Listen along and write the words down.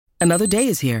Another day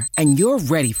is here, and you're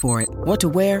ready for it. What to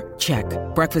wear? Check.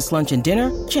 Breakfast, lunch, and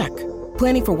dinner? Check.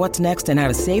 Planning for what's next and how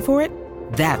to save for it?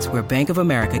 That's where Bank of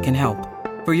America can help.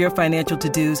 For your financial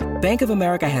to-dos, Bank of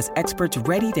America has experts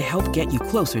ready to help get you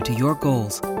closer to your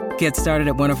goals. Get started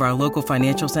at one of our local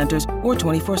financial centers or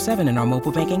 24/7 in our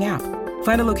mobile banking app.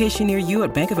 Find a location near you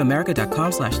at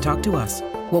bankofamerica.com/talktous.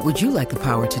 What would you like the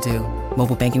power to do?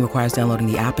 Mobile banking requires downloading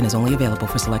the app and is only available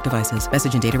for select devices.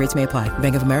 Message and data rates may apply.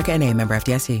 Bank of America N.A., member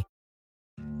FDIC.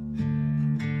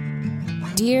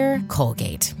 Dear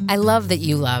Colgate, I love that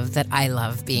you love that I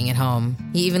love being at home.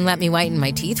 You even let me whiten my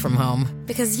teeth from home.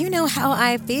 Because you know how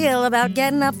I feel about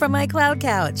getting up from my cloud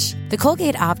couch. The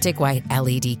Colgate Optic White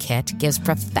LED Kit gives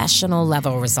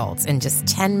professional-level results in just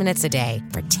 10 minutes a day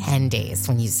for 10 days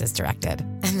when used as directed.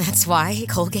 And that's why,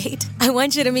 Colgate, I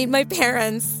want you to meet my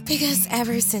parents. Because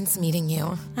ever since meeting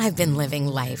you, I've been living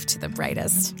life to the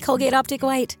brightest. Colgate Optic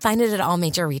White. Find it at all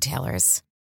major retailers.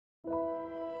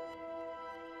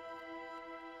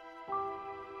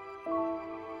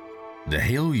 The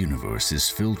Halo universe is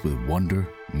filled with wonder,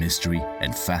 mystery,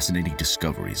 and fascinating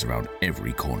discoveries around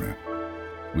every corner.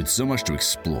 With so much to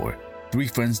explore, three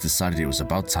friends decided it was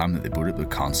about time that they booted up their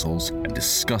consoles and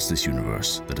discussed this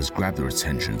universe that has grabbed their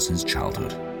attention since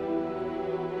childhood.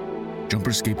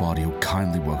 Jumperscape Audio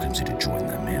kindly welcomes you to join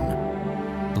them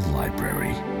in the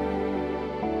library.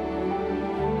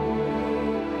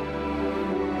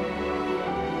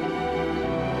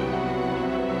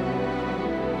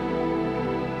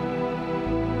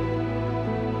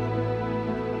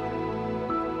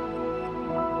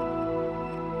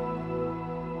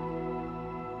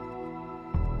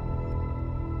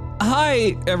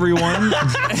 Hi, everyone.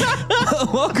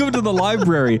 Welcome to the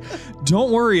library.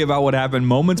 Don't worry about what happened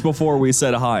moments before we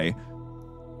said hi.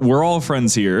 We're all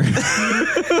friends here.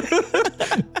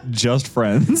 Just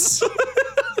friends.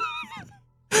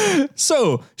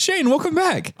 So, Shane, welcome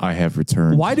back. I have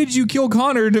returned. Why did you kill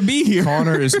Connor to be here?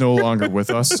 Connor is no longer with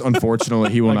us.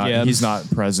 Unfortunately, he will Again. not. He's not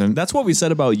present. That's what we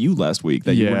said about you last week,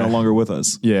 that you were no longer with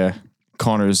us. Yeah,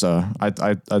 Connor's.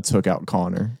 I took out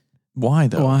Connor. Why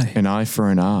though? Why? An eye for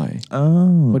an eye. Oh.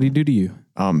 What did he do to you?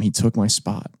 He took my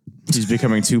spot. He's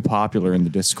becoming too popular in the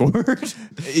Discord.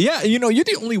 Yeah, you know, you're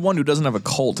the only one who doesn't have a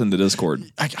cult in the Discord.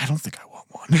 I don't think I want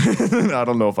one. I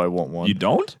don't know if I want one. You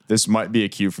don't? This might be a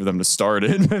cue for them to start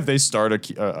it. If they start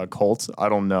a cult, I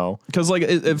don't know. Because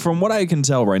from what I can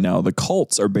tell right now, the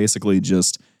cults are basically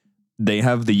just, they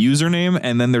have the username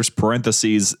and then there's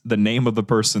parentheses, the name of the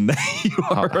person that you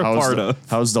are a part of.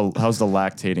 How's the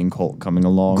lactating cult coming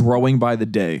along? Growing by the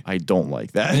day. I don't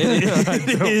like that.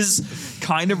 It is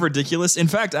kind of ridiculous. In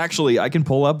fact, actually, I can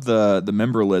pull up the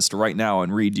member list right now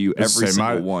and read you every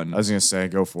single one. I was going to say,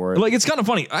 go for it. Like, it's kind of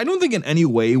funny. I don't think in any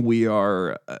way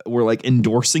we're like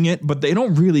endorsing it, but they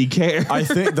don't really care. I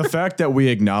think the fact that we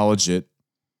acknowledge it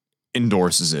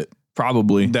endorses it.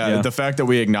 Probably. The fact that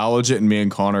we acknowledge it and me and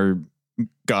Connor,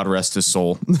 God rest his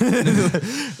soul.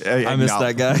 I miss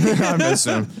that guy. I miss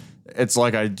him. It's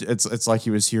like he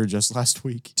was here just last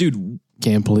week. Dude,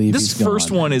 can't believe this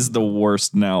first one is the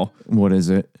worst now. What is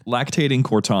it? Lactating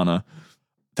Cortana.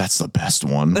 That's the best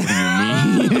one. What do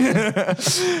you mean?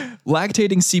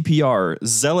 Lactating CPR.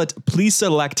 Zealot Plisa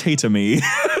Lactatome.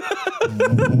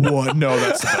 What? No,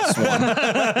 that's the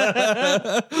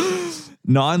best one.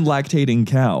 Non-lactating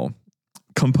cow.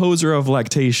 Composer of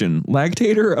lactation.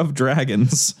 Lactator of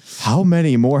dragons. How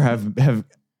many more have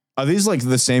are these like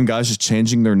the same guys just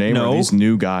changing their name? No, or are these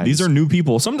new guys? These are new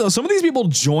people. Some of these people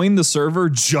join the server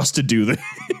just to do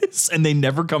this and they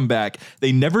never come back.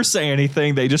 They never say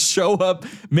anything. They just show up,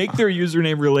 make their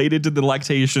username related to the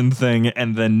lactation thing,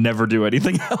 and then never do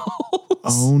anything else.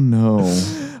 Oh no.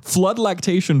 Flood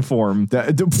lactation form.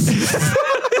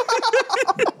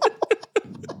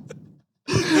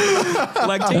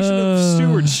 Lactation of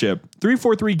stewardship.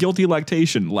 343 guilty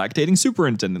lactation. Lactating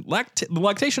superintendent.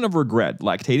 Lactation of regret.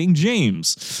 Lactating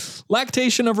James.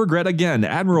 Lactation of regret again.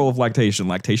 Admiral of lactation.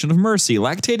 Lactation of mercy.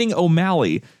 Lactating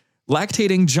O'Malley.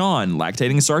 Lactating John.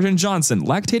 Lactating Sergeant Johnson.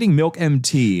 Lactating Milk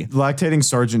MT. Lactating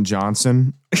Sergeant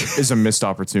Johnson is a missed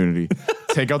opportunity.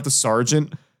 Take out the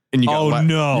sergeant and you got you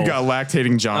got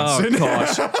lactating Johnson. Oh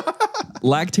gosh.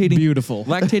 Lactating, beautiful.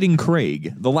 Lactating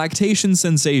Craig, the lactation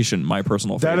sensation, my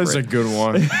personal favorite. That is a good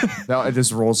one. It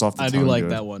just rolls off the tongue. I do like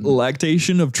that one.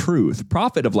 Lactation of truth,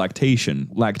 prophet of lactation,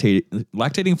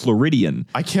 lactating Floridian.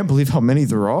 I can't believe how many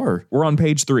there are. We're on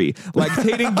page 3.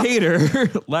 Lactating Gator,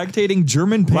 lactating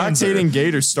German Panzer. Lactating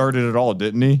Gator started it all,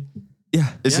 didn't he?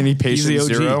 Yeah. Isn't he patient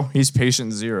zero? He's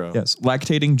patient zero. Yes.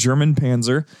 Lactating German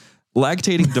Panzer,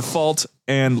 lactating default,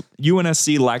 and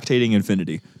UNSC lactating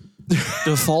infinity.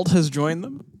 Default has joined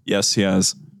them? Yes, he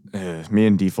has. Me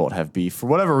and Default have beef for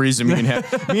whatever reason. Me and him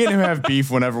have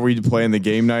beef whenever we play in the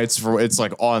game nights. It's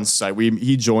like on site.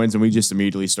 He joins and we just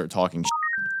immediately start talking.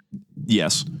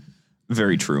 Yes,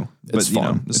 very true. It's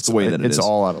fun. It's the way that it's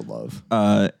all out of love.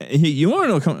 Hey, you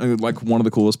want to know like one of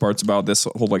the coolest parts about this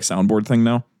whole like soundboard thing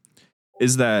now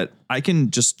is that I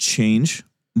can just change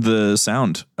the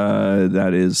sound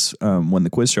that is when the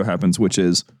quiz show happens, which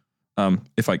is one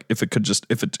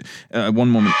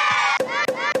moment.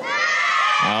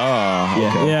 Oh,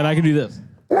 okay. Yeah, and I can do this.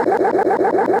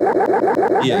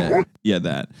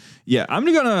 That. Yeah, I'm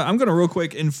gonna real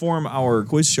quick inform our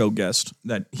quiz show guest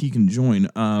that he can join.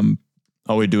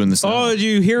 Are we doing this? Oh, did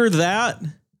you hear that?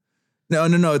 No.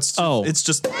 It's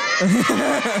just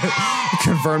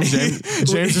confirmed.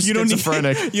 James is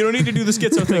schizophrenic. You don't need to do the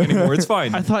schizo thing anymore. It's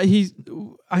fine. I thought he's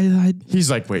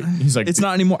like, it's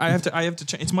not anymore. I have to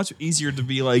change. It's much easier to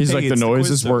be like, he's like the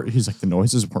noises weren't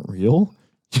real.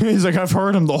 He's like, I've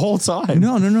heard him the whole time.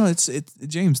 No. It's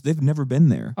James. They've never been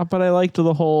there. But I liked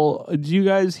the whole. Did you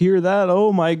guys hear that?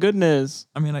 Oh my goodness.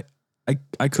 I mean,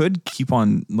 I could keep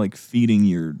on like feeding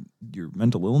your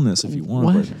mental illness if you want.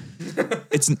 What? But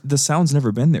the sound's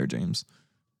never been there, James.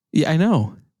 Yeah, I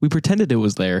know. We pretended it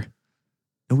was there.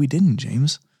 No, we didn't,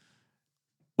 James.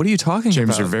 What are you talking James,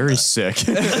 about? you're very sick.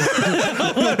 What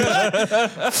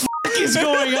the is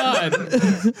going on?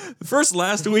 First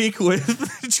last week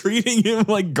with treating him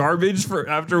like garbage for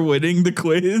after winning the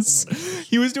quiz.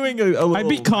 He was doing a little. I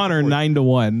beat Connor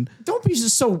 9-1. Don't be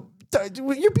so.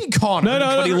 You beat Connor.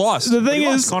 No, but he lost. The thing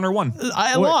is, Connor won.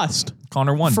 I lost.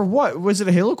 Connor won. For what? Was it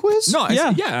a Halo quiz? No,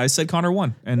 I said Connor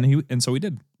won, and so he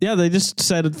did. Yeah, they just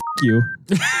said, "F you,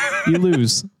 you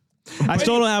lose." I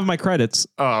still don't have my credits.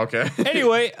 Oh, okay.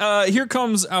 Anyway, here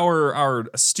comes our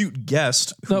astute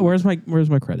guest. So where's my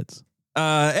credits?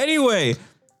 Anyway,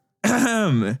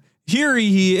 here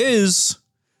he is,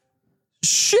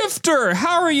 Shifter.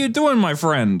 How are you doing, my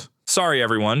friend? Sorry,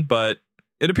 everyone, but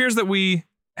it appears that we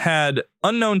had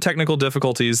unknown technical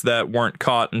difficulties that weren't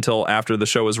caught until after the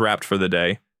show was wrapped for the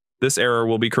day. This error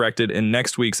will be corrected in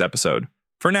next week's episode.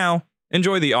 For now,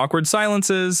 enjoy the awkward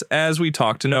silences as we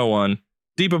talk to no one.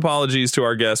 Deep apologies to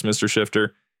our guest, Mr.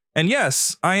 Shifter. And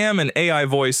yes, I am an AI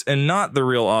voice and not the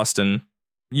real Austin.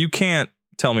 You can't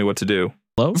tell me what to do.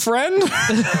 Hello? Friend?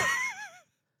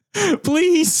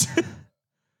 Please.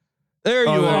 There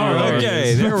you are.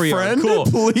 Okay, there we are. Cool.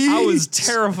 Please. I was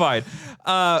terrified.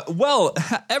 Well,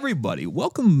 everybody,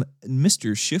 welcome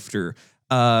Mr. Shifter.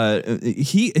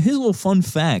 His little fun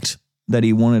fact that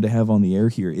he wanted to have on the air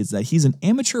here is that he's an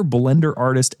amateur blender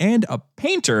artist and a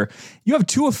painter. You have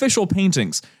 2 official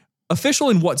paintings. Official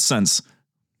in what sense?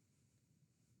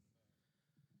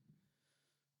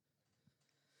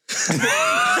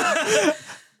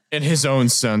 In his own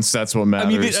sense, that's what matters. I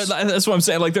mean, that's what I'm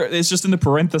saying. Like, it's just in the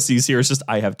parentheses here. It's just,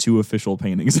 I have 2 official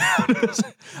paintings.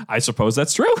 I suppose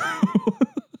that's true.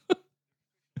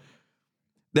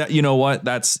 That, you know what?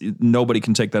 Nobody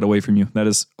can take that away from you. That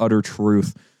is utter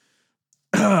truth.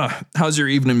 How's your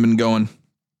evening been going?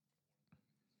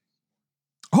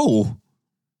 Oh.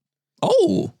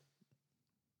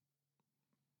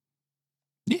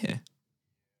 Yeah.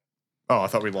 Oh, I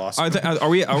thought we lost. Are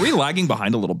we lagging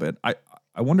behind a little bit? I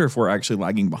wonder if we're actually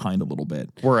lagging behind a little bit.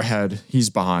 We're ahead. He's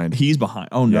behind.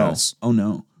 Oh no. Yes. Oh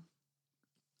no.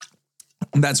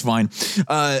 That's fine.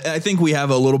 I think we have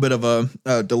a little bit of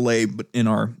a delay in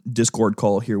our Discord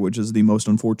call here, which is the most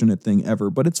unfortunate thing ever,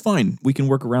 but it's fine. We can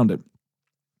work around it.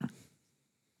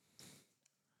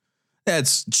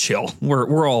 That's chill.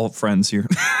 We're all friends here.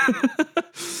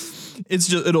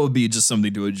 It'll be just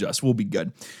something to adjust. We'll be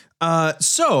good.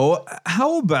 So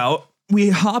how about we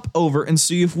hop over and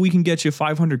see if we can get you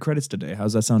 500 credits today?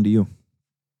 How's that sound to you?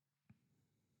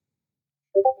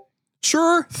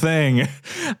 Sure thing.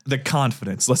 The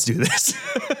confidence. Let's do this.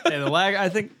 Hey, the lag. I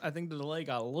think the delay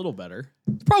got a little better.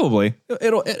 Probably.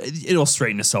 It'll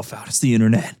straighten itself out. It's the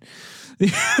internet.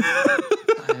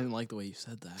 I didn't like the way you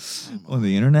said that. On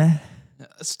the internet?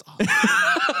 Stop.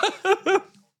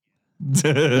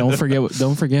 Don't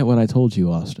forget what I told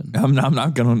you, Austin. I'm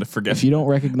not going to forget. If you don't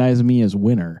recognize me as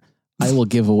winner, I will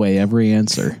give away every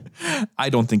answer. I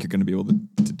don't think you're going to be able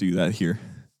to do that here.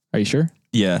 Are you sure?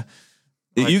 Yeah.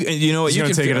 You know what? You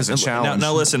can take it as a challenge.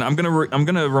 Now listen. I'm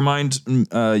gonna remind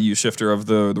you, Shifter, of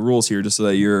the rules here, just so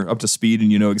that you're up to speed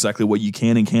and you know exactly what you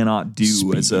can and cannot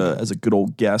do as a good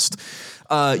old guest.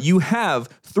 You have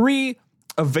 3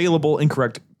 available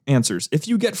incorrect answers. If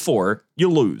you get 4, you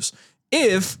lose.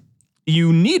 If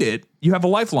you need it, you have a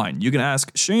lifeline. You can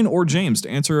ask Shane or James to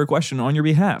answer a question on your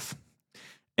behalf.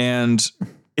 And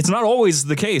it's not always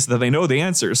the case that they know the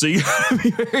answer. So you gotta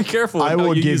be very careful. I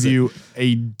will give you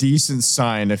a decent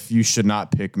sign if you should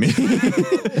not pick me.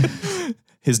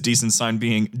 His decent sign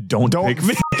being don't pick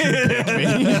me. Pick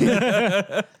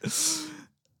me.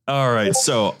 All right.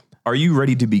 So are you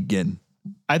ready to begin?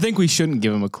 I think we shouldn't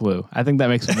give him a clue. I think that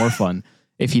makes it more fun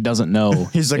if he doesn't know.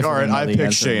 He's like, if all we're right, gonna I know the picked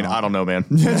answer or Shane. not." I don't know, man.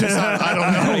 I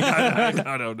don't know.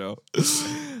 I don't know.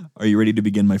 Are you ready to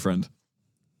begin, my friend?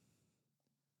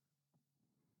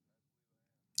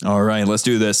 All right, let's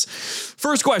do this.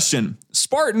 First question.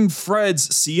 Spartan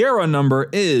Fred's Sierra number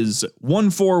is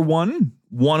 141,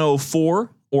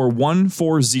 104, or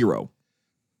 140.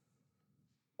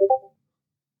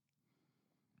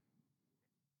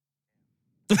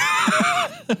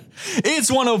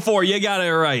 It's 104. You got it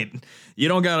right. You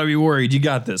don't got to be worried. You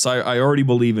got this. I already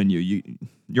believe in you.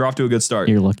 You're off to a good start.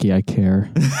 You're lucky I care.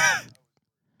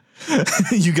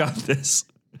 You got this.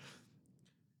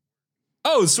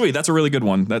 Oh, sweet. That's a really good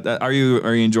one. Are you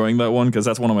enjoying that one? Because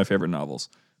that's one of my favorite novels.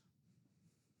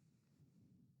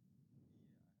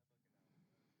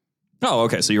 Oh,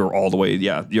 okay. So you're all the way.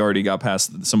 Yeah, you already got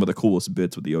past some of the coolest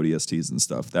bits with the ODSTs and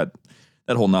stuff. That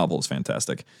whole novel is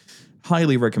fantastic.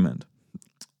 Highly recommend.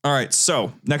 All right.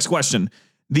 So next question.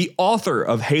 The author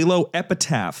of Halo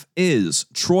Epitaph is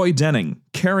Troy Denning,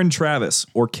 Karen Travis,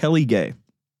 or Kelly Gay.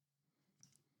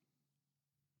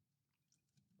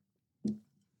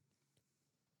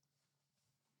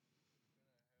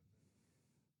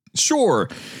 Sure.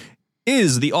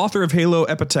 Is the author of Halo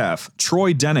Epitaph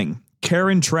Troy Denning,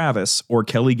 Karen Travis, or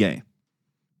Kelly Gay?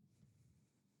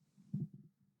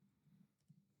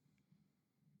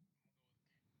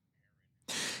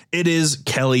 It is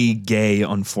Kelly Gay,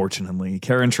 unfortunately.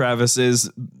 Karen Travis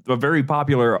is a very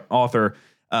popular author,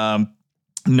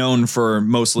 known for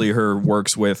mostly her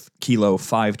works with Kilo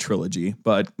 5 trilogy,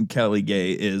 but Kelly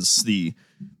Gay is the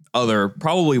other,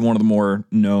 probably one of the more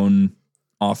known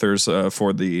authors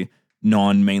for the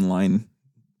non-mainline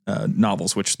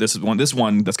novels, which this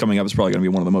one that's coming up is probably going to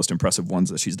be one of the most impressive ones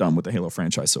that she's done with the Halo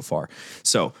franchise so far.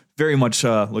 So very much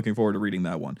looking forward to reading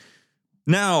that one.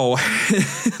 Now,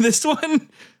 this one...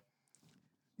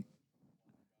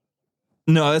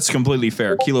 No, that's completely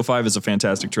fair. Kilo 5 is a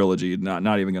fantastic trilogy.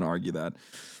 Not even going to argue that.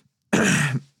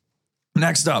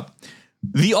 Next up,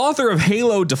 the author of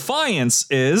Halo Defiance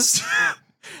is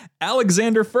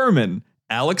Alexander Furman,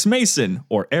 Alex Mason,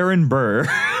 or Aaron Burr.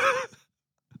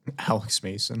 Alex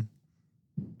Mason.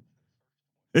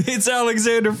 It's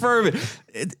Alexander Furman.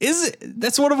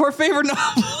 That's one of our favorite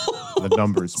novels. The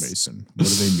numbers, Mason. What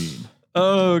do they mean?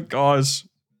 Oh gosh.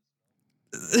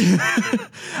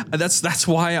 That's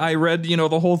why I read,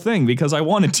 the whole thing, because I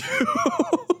wanted to.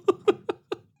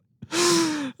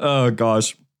 Oh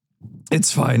gosh.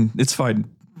 It's fine. It's fine.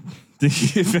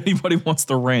 If anybody wants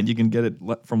the rant, you can get it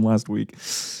from last week.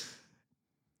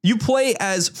 You play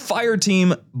as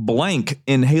Fireteam blank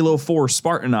in Halo 4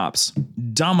 Spartan Ops,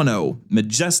 Domino,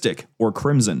 Majestic, or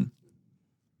Crimson.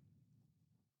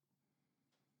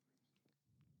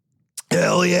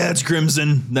 Hell yeah, it's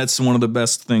Crimson. That's one of the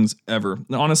best things ever.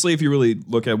 Honestly, if you really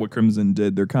look at what Crimson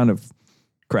did, they're kind of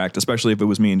cracked, especially if it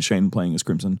was me and Shane playing as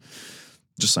Crimson.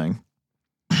 Just saying.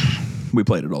 We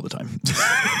played it all the time.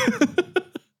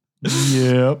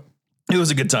 Yep. It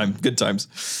was a good time. Good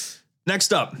times.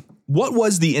 Next up, what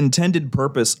was the intended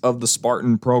purpose of the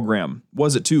Spartan program?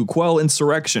 Was it to quell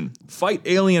insurrection, fight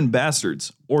alien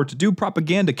bastards, or to do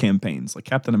propaganda campaigns like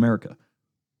Captain America?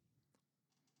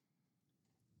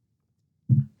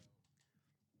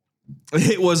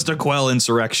 It was to quell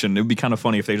insurrection. It would be kind of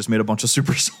funny if they just made a bunch of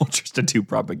super soldiers to do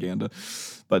propaganda,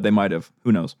 but they might have.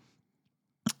 Who knows?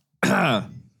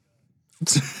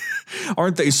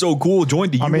 Aren't they so cool?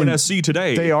 Joined the UNSC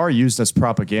today. They are used as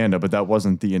propaganda, but that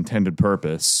wasn't the intended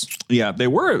purpose. Yeah, they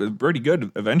were pretty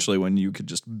good eventually when you could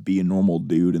just be a normal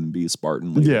dude and be a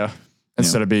Spartan leader. Yeah.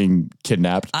 Instead of being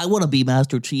kidnapped. I want to be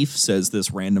Master Chief, says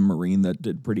this random Marine that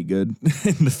did pretty good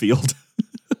in the field.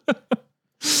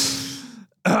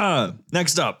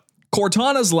 Next up,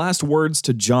 Cortana's last words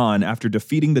to John after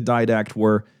defeating the Didact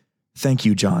were, "Thank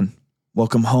you, John.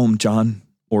 Welcome home, John.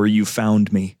 Or you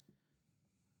found me."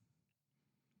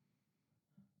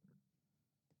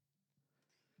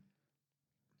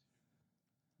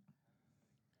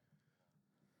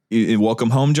 Welcome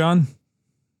home, John?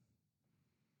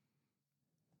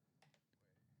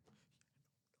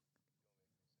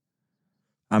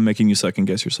 I'm making you second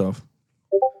guess yourself.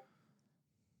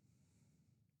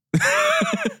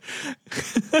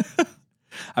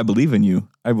 I believe in you.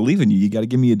 I believe in you. You got to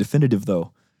give me a definitive,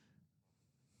 though.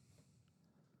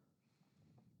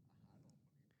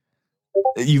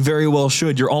 You very well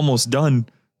should. You're almost done.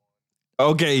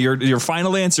 Okay, your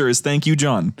final answer is thank you,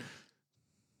 John.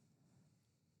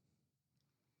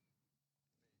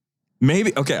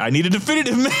 Maybe. Okay, I need a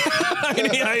definitive.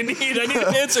 I need an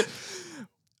answer.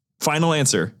 Final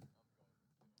answer.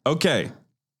 Okay.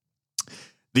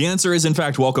 The answer is, in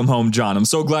fact, welcome home, John. I'm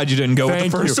so glad you didn't go with the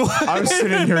first one. I was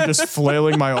sitting here just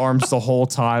flailing my arms the whole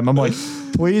time. I'm like,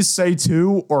 please say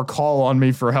 2 or call on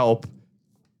me for help.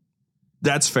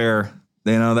 That's fair.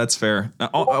 You know, that's fair.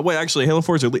 Wait, actually, Halo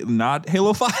 4 is not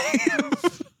Halo 5.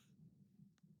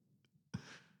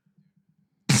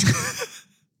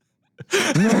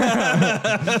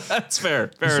 That's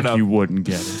fair. Fair enough. You wouldn't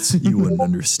get it. You wouldn't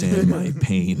understand my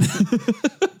pain.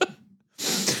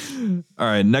 All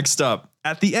right, next up.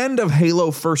 At the end of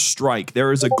Halo First Strike,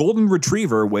 there is a golden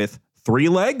retriever with 3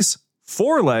 legs,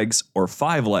 4 legs, or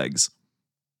 5 legs.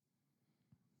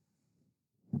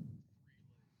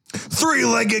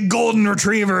 3-legged golden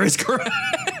retriever is correct.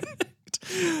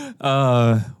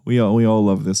 We all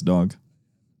love this dog.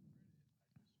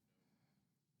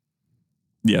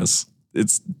 Yes,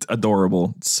 it's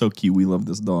adorable. It's so cute. We love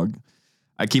this dog.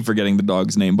 I keep forgetting the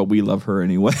dog's name, but we love her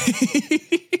anyway.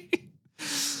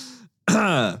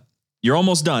 You're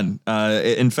almost done.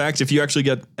 In fact, if you actually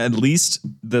get at least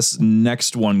this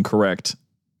next one correct,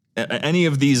 any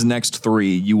of these next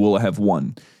 3, you will have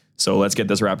won. So let's get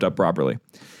this wrapped up properly.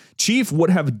 Chief would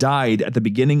have died at the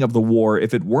beginning of the war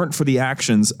if it weren't for the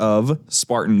actions of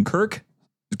Spartan Kurt,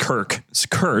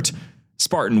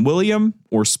 Spartan William,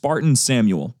 or Spartan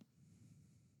Samuel.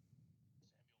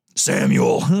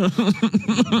 Samuel.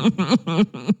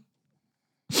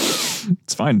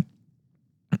 It's fine.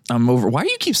 I'm over. Why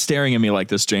do you keep staring at me like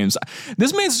this, James?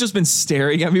 This man's just been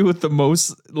staring at me with the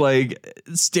most,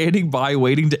 standing by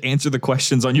waiting to answer the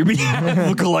questions on your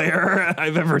behalf glare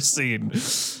I've ever seen.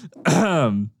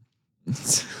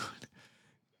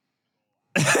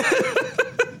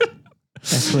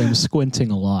 Actually, I'm squinting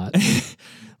a lot.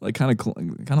 Kind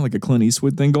of like a Clint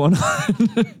Eastwood thing going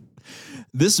on.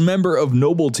 This member of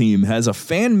Noble Team has a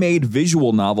fan-made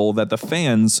visual novel that the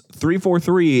fans,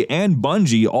 343 and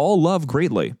Bungie all love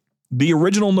greatly. The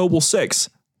original Noble 6,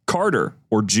 Carter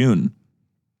or June.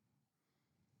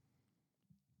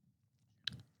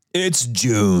 It's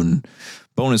June.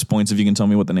 Bonus points if you can tell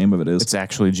me what the name of it is. It's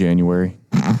actually January.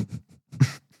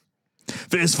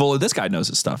 Fistful. This guy knows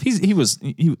his stuff. He was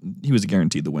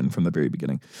guaranteed the win from the very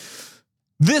beginning.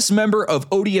 This member of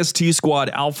ODST Squad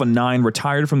Alpha 9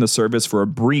 retired from the service for a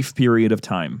brief period of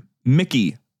time.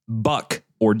 Mickey, Buck,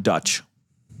 or Dutch?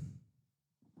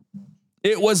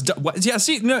 It was yeah.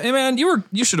 See, no, man,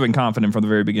 you should have been confident from the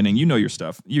very beginning. You know your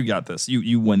stuff. You got this.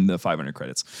 You win the 500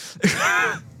 credits.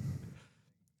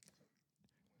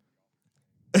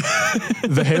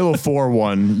 The Halo 4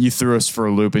 one, you threw us for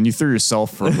a loop, and you threw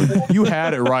yourself for a loop. You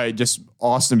had it right. Just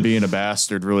Austin being a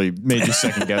bastard really made you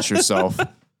second guess yourself.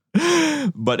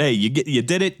 But hey, you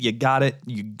did it. You got it.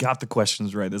 You got the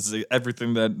questions right. This is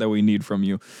everything that we need from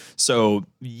you. So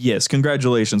yes,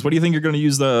 congratulations. What do you think you're going to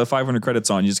use the 500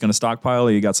 credits on? You just going to stockpile,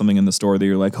 or you got something in the store that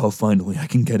you're like, oh, finally, I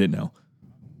can get it now?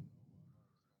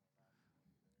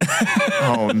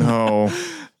 Oh no.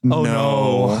 Oh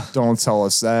no. Don't tell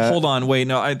us that. Hold on. Wait,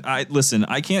 no, I listen,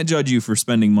 I can't judge you for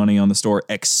spending money on the store,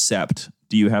 except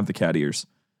do you have the cat ears?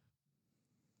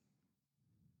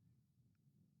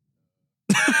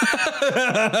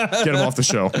 Get him off the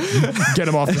show. Get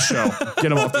him off the show.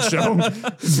 Get him off the show.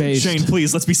 Based. Shane,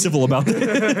 please, let's be civil about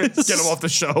this. Get him off the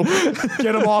show.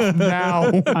 Get him off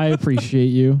now. I appreciate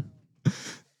you.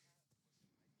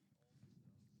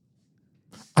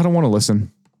 I don't want to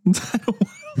listen.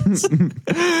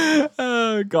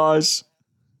 Oh, gosh.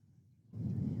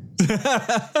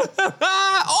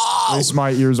 At least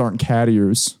my ears aren't cat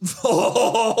ears.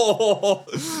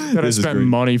 That I spent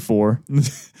money for.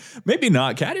 Maybe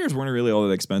not. Cat ears weren't really all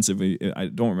that expensive. I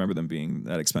don't remember them being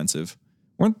that expensive.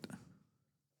 What?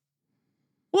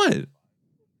 I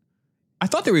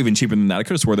thought they were even cheaper than that. I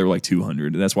could have swore they were like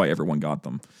 $200. That's why everyone got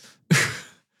them.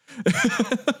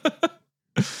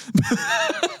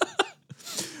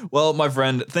 Well, my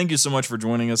friend, thank you so much for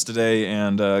joining us today,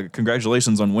 and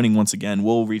congratulations on winning once again.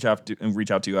 We'll reach out to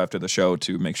you after the show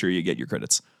to make sure you get your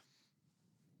credits.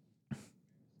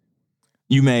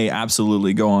 You may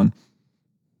absolutely go on.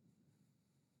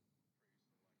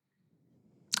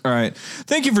 All right.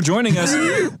 Thank you for joining us.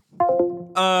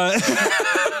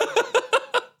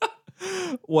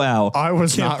 Wow. I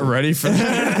was not ready for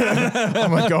that.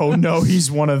 I'm like, oh no, he's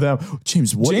one of them.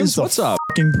 James, what's up?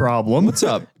 Fucking problem? What's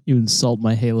up? You insult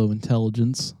my Halo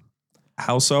intelligence.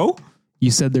 How so?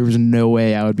 You said there was no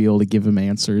way I would be able to give him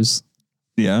answers.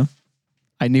 Yeah.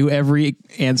 I knew every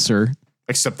answer.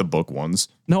 Except the book ones.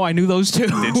 No, I knew those too.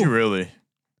 Did you really?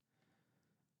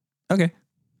 Okay.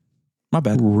 My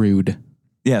bad. Rude.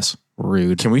 Yes.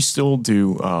 Rude. Can we still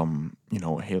do,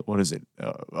 what is it?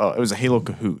 It was a Halo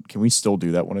Kahoot. Can we still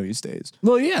do that one of these days?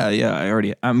 Well, yeah.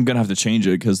 I'm going to have to change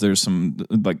it because there's some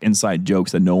like inside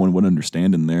jokes that no one would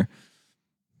understand in there.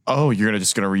 Oh, you're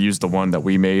just going to reuse the one that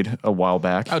we made a while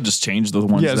back? I'll just change the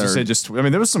ones Yeah,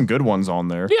 there was some good ones on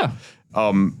there. Yeah.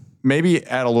 Maybe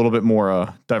add a little bit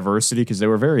more diversity because they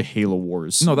were very Halo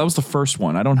Wars. No, that was the first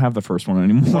one. I don't have the first one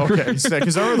anymore. Okay,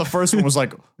 because I remember the first one was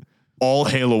like all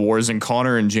Halo Wars, and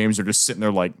Connor and James are just sitting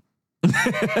there like,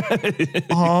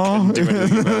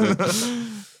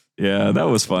 Yeah, that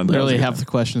was fun. Literally half the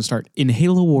questions start in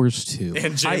Halo Wars 2.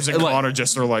 and James and Connor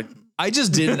just are like, I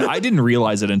didn't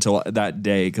realize it until that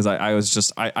day because I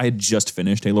had just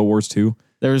finished Halo Wars 2.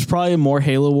 There was probably more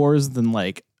Halo Wars than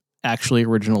like actually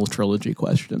original trilogy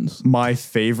questions. my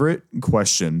favorite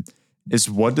question is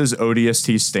what does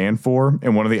ODST stand for?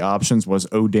 And one of the options was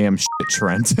oh damn shit,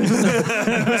 Trent.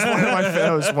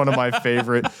 That was one of my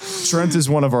favorite. Trent is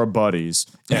one of our buddies,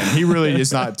 and he really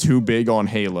is not too big on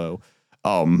Halo.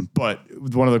 But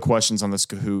one of the questions on this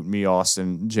Kahoot, me,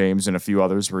 Austin, James, and a few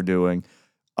others were doing,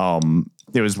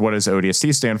 it was what does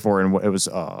ODST stand for? And it was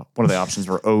one of the options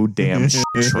were oh damn shit,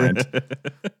 Trent.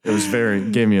 It was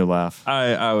gave me a laugh.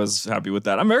 I was happy with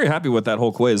that. I'm very happy with that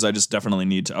whole quiz. I just definitely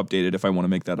need to update it if I want to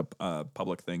make that a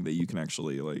public thing that you can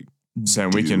actually like. So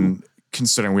we can,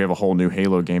 considering we have a whole new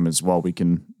Halo game as well, we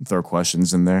can throw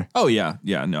questions in there. Oh yeah,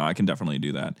 no, I can definitely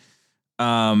do that.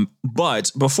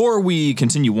 But before we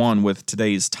continue on with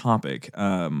today's topic,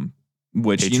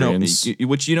 which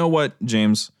Patreons. you know what,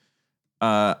 James,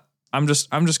 I'm gonna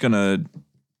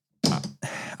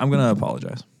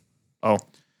apologize. Oh,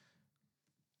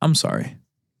 I'm sorry.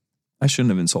 I shouldn't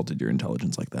have insulted your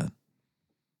intelligence like that.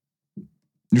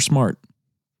 You're smart.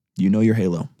 You know your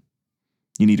Halo.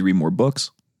 You need to read more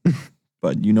books,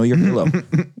 but you know your Halo.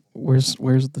 Where's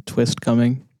the twist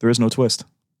coming? There is no twist.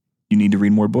 You need to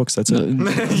read more books. That's it. Why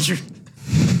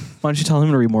don't you tell him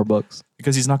to read more books?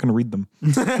 Because he's not going to read them.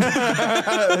 that's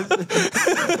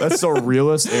the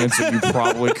realest answer you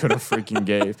probably could have freaking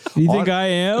gave. Do you think I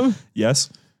am?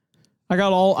 Yes.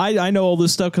 I know all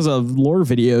this stuff because of lore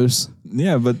videos.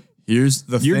 Yeah, but Here's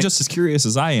the you're thing. just as curious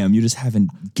as I am. You just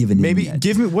haven't given Maybe in yet.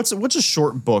 give me what's a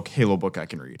short book, Halo book I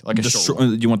can read, like a short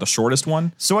one. You want the shortest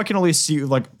one? So I can at least see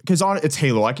like because on it's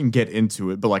Halo, I can get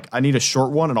into it, but like I need a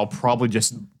short one, and I'll probably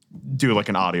just do like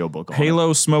an audiobook on it.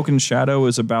 Halo Smoke and Shadow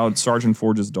is about Sergeant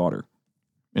Forge's daughter.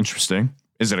 Interesting.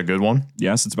 Is it a good one?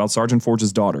 Yes, it's about Sergeant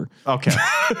Forge's daughter. Okay.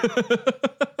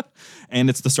 And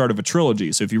it's the start of a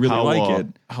trilogy. So if you really like it,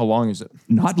 how long is it?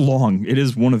 not long. It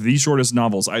is one of the shortest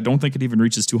novels. I don't think it even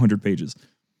reaches 200 pages.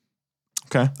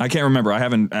 Okay. I can't remember. I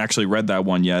haven't actually read that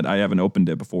one yet. I haven't opened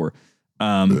it before.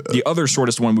 The other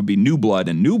shortest one would be New Blood,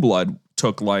 and New Blood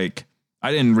took like,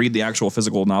 I didn't read the actual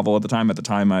physical novel at the time. At the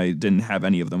time, I didn't have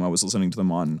any of them. I was listening to them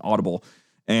on Audible.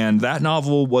 And that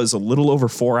novel was a little over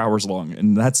 4 hours long,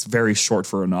 and that's very short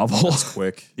for a novel. That's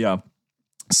quick. Yeah.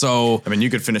 So, I mean, you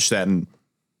could finish that in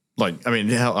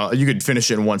you could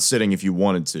finish it in one sitting if you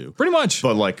wanted to. pretty much.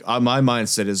 But like my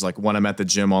mindset is like when I'm at the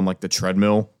gym on like the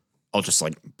treadmill, I'll just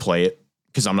like play it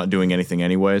because I'm not doing anything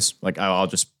anyways. Like I'll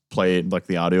just play it like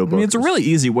the audiobook. I mean, it's a really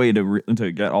easy way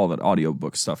to get all that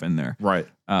audiobook stuff in there. right.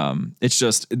 It's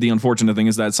just the unfortunate thing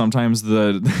is that sometimes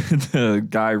the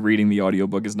guy reading the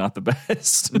audiobook is not the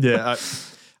best. Yeah.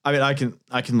 I mean,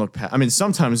 I can look past. I mean,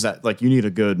 sometimes that like you need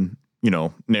a good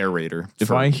narrator. If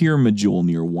I hear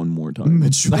Mjolnir one more time, I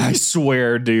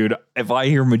swear, dude, if I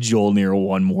hear Mjolnir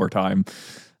one more time,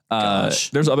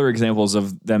 there's other examples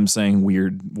of them saying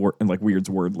words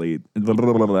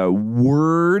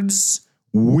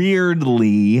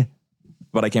weirdly,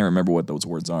 but I can't remember what those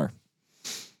words are.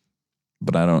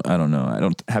 But I don't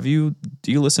know. Do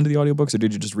you listen to the audiobooks or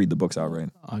did you just read the books outright?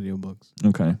 Audiobooks.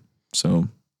 Okay. So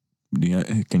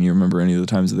can you remember any of the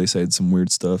times that they said some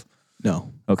weird stuff?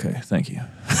 No. Okay, thank you.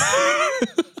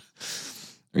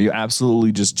 Are you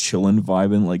absolutely just chilling,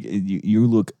 vibing? Like you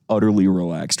look utterly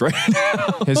relaxed right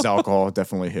now. His alcohol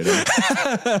definitely hit him.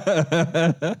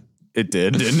 It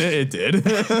did, didn't it? It did.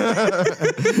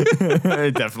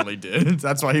 It definitely did.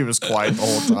 That's why he was quiet the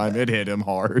whole time. It hit him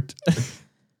hard.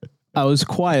 I was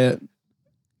quiet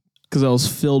because I was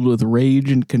filled with rage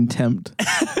and contempt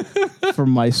for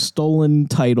my stolen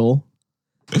title.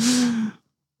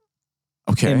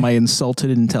 Okay. And my insulted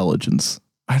intelligence.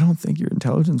 I don't think your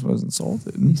intelligence was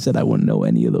insulted. He said I wouldn't know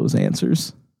any of those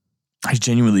answers. I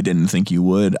genuinely didn't think you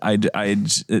would. I mean,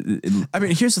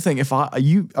 here's the thing.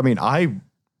 I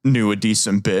knew a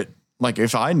decent bit Like,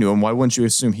 if I knew him, why wouldn't you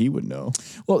assume he would know?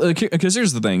 Well, because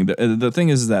here's the thing. The thing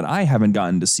is that I haven't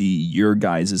gotten to see your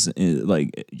guys'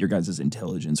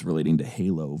 intelligence relating to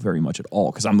Halo very much at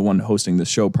all, because I'm the one hosting the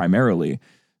show primarily.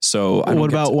 So what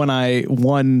about when I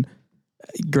won,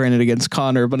 granted against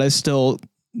Connor, but I still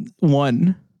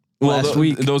won last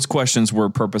week? Those questions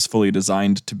were purposefully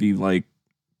designed to be like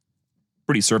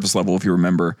pretty surface level, if you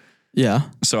remember. Yeah.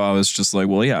 So I was just like,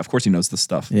 well, yeah, of course he knows this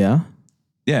stuff. Yeah.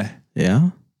 Yeah. Yeah.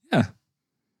 Yeah.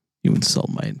 You insult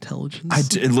my intelligence. I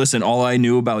did. Listen, all I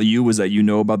knew about you was that you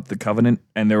know about the Covenant,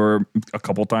 and there were a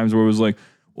couple times where it was like,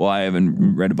 well, I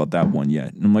haven't read about that one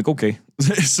yet. And I'm like, okay.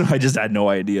 So I just had no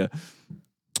idea.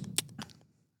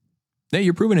 Hey,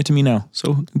 you're proving it to me now.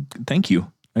 So thank you.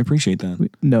 I appreciate that. We've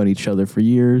known each other for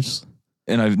years.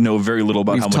 And I know very little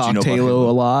about We've how much you know talked about Halo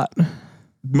a lot.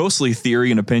 Mostly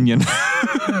theory and opinion.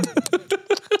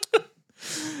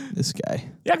 This guy.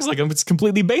 Yeah, because like it's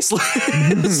completely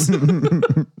baseless.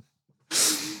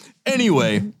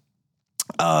 Anyway,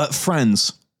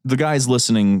 friends, the guys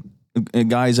listening,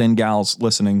 guys and gals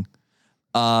listening,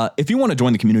 if you want to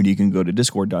join the community, you can go to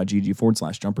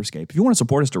discord.gg/jumperscape. If you want to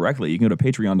support us directly, you can go to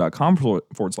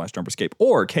patreon.com/jumperscape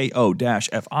or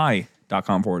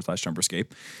ko-fi.com/jumperscape.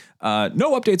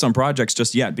 No updates on projects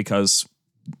just yet, because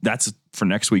that's for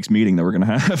next week's meeting that we're going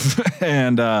to have.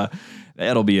 And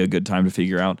that'll be a good time to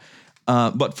figure out.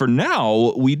 But for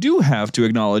now, we do have to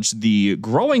acknowledge the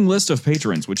growing list of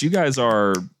patrons, which you guys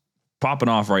are popping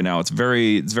off right now. It's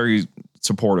very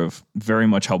supportive, very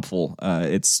much helpful.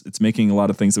 It's making a lot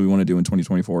of things that we want to do in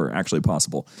 2024 actually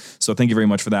possible. So thank you very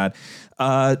much for that.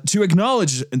 To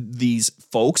acknowledge these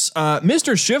folks,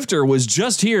 Mr. Shifter was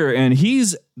just here, and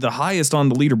he's the highest on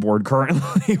the leaderboard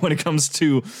currently when it comes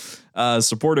to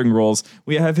supporting roles.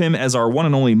 We have him as our one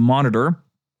and only monitor.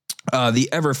 The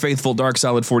ever faithful Dark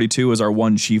Salad 42 is our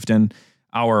one chieftain.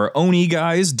 Our Oni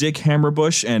guys, Dick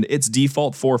Hammerbush and Its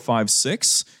Default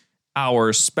 456.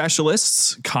 Our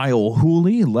specialists, Kyle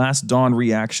Hooley, Last Dawn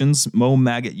Reactions, Mo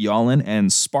Maggot Yalin,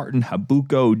 and Spartan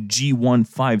Habuko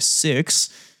G156.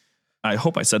 I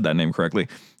hope I said that name correctly.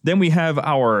 Then we have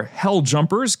our Hell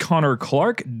Jumpers, Connor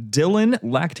Clark, Dylan,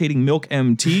 Lactating Milk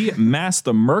MT, Mass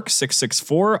the Merc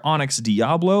 664, Onyx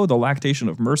Diablo, The Lactation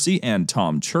of Mercy, and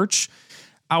Tom Church.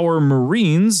 Our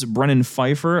Marines, Brennan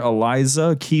Pfeiffer,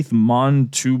 Eliza, Keith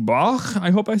Montubach,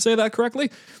 I hope I say that correctly,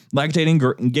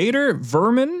 Lactating Gator,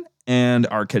 Vermin, and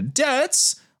our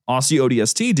cadets, Aussie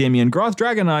ODST, Damian Groth,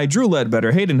 Dragoneye, Drew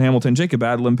Ledbetter, Hayden Hamilton, Jacob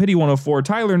Adlam, Pity 104,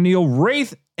 Tyler Neal,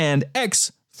 Wraith, and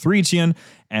X Threetian.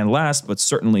 And last but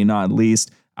certainly not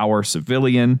least, our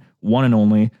civilian, one and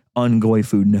only, Ungoy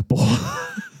Food Nipple.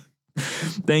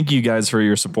 Thank you guys for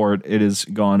your support. It has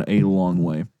gone a long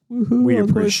way. Woo-hoo, We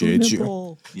appreciate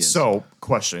you. Yes. So,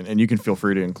 question, and you can feel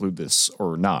free to include this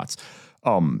or not.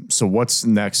 So what's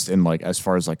next in like as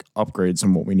far as like upgrades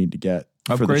and what we need to get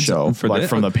for the Upgrades show, for like the-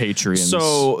 from the Patreons?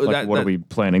 So like, what are we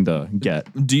planning to get?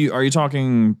 Are you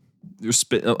talking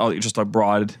just a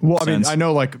broad? Well, I mean, sense? I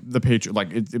know like the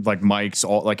Patreon, like mics,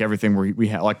 all like everything we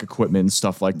have like equipment and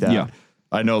stuff like that. Yeah.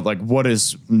 I know like what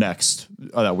is next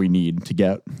that we need to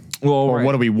get. Well, Or right.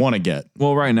 what do we want to get?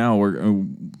 Well, right now we're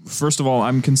first of all,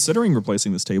 I'm considering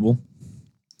replacing this table.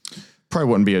 Probably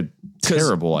wouldn't be a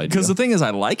terrible idea. Because the thing is, I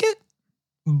like it,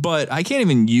 but I can't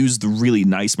even use the really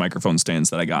nice microphone stands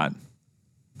that I got.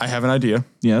 I have an idea.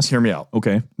 Yes. Hear me out.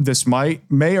 Okay. This may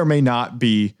or may not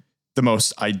be the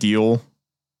most ideal.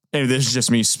 And this is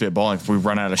just me spitballing. If we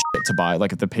run out of shit to buy,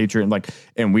 like at the Patreon, like,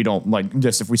 and we don't like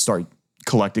just if we start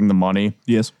collecting the money.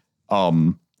 Yes.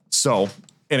 So,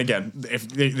 and again, if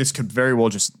this could very well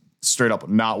just straight up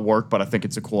not work, but I think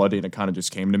it's a cool idea and it kind of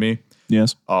just came to me.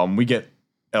 Yes. We get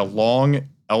a long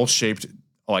L-shaped,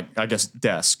 like, I guess,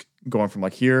 desk going from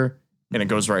like here and it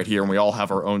goes right here and we all have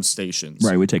our own stations.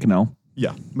 Right. We take an L.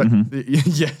 Yeah. But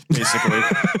yeah, basically.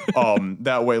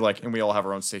 That way, like, and we all have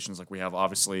our own stations. Like we have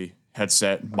obviously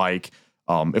headset, mic.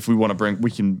 If we want to bring, we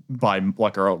can buy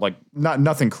like our own, like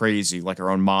nothing crazy, like our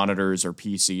own monitors or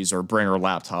PCs or bring our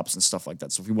laptops and stuff like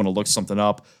that. So if we want to look something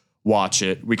up, watch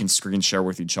it, we can screen share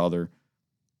with each other.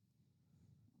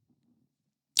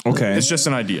 Okay. It's just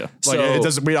an idea. Like So- it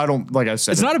doesn't, I don't, like I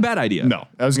said, It's not a bad idea. no,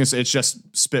 I was going to say, it's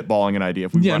just spitballing an idea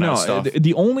if we Yeah, run out no. of stuff.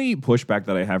 The only pushback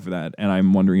that I have for that, and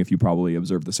I'm wondering if you probably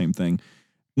observed the same thing.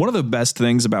 One of the best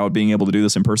things about being able to do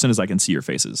this in person is I can see your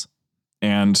faces.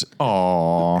 And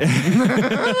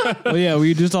Aww. Well, yeah,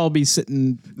 we just all be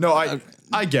sitting. No,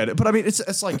 I get it, but I mean,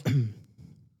 it's like,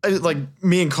 like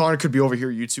me and Connor could be over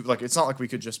here YouTube. Like, it's not like we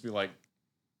could just be like,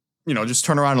 you know, just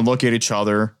turn around and look at each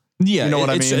other. yeah, You know what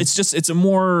I mean? It's a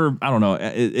more, I don't know.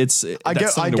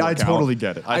 I totally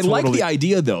get it. I like the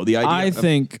idea though. The idea. I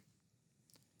think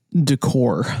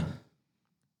decor.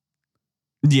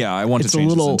 Yeah, I want to It's a change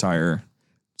little- this entire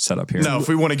setup here. Now, if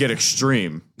we want to get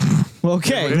extreme,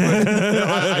 Okay.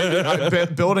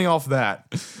 building off that,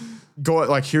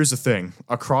 here's the thing.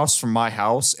 Across from my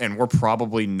house, and we're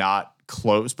probably not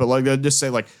close, but just say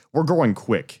we're going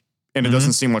quick. And it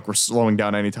doesn't seem like we're slowing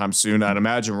down anytime soon. I'd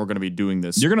imagine we're going to be doing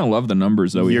this. You're going to love the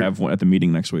numbers that we have at the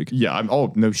meeting next week. Yeah,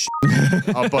 no shit.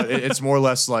 But it's more or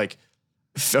less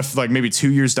if maybe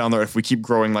 2 years down there, if we keep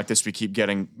growing like this, we keep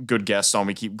getting good guests on,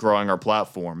 we keep growing our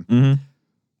platform,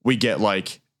 we get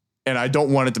and I don't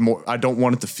want it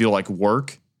to feel like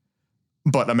work,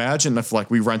 but imagine if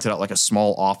we rented out a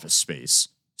small office space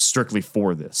strictly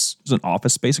for this. There's an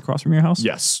office space across from your house?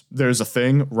 Yes. There's a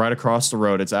thing right across the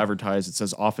road. It's advertised. It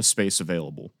says office space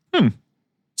available.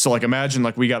 So imagine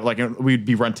we got we'd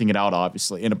be renting it out,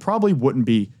 obviously, and it probably wouldn't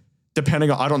be,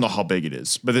 depending on, I don't know how big it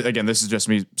is, but again, this is just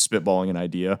me spitballing an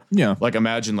idea. Yeah.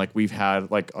 Imagine we've had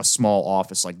a small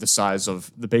office the size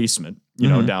of the basement,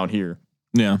 down here.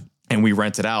 Yeah. And we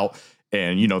rent it out,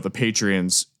 and the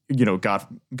Patreons,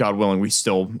 God willing, we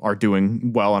still are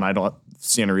doing well, and I don't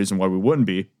see any reason why we wouldn't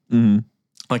be. A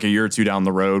year or two down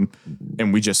the road,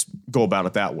 and we just go about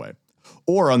it that way.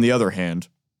 Or on the other hand,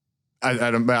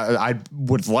 I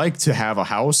would like to have a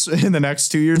house in the next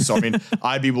 2 years. So,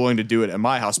 I'd be willing to do it at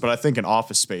my house, but I think an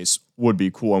office space would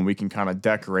be cool, and we can kind of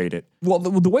decorate it. Well,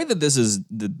 the way that this is,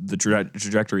 the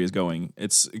trajectory is going,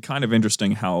 it's kind of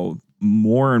interesting how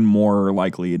more and more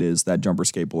likely it is that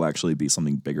Jumperscape will actually be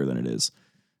something bigger than it is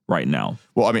right now.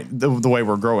 Well, the way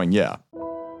we're growing, yeah.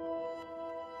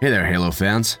 Hey there, Halo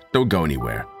fans. Don't go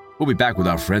anywhere. We'll be back with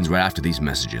our friends right after these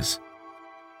messages.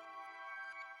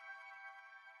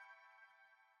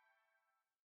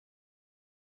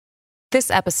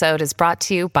 This episode is brought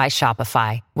to you by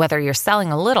Shopify. Whether you're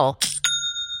selling a little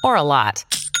or a lot,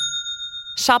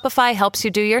 Shopify helps you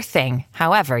do your thing,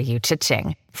 however you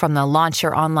cha-ching. From the launch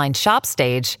your online shop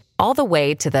stage, all the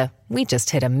way to the we just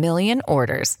hit 1 million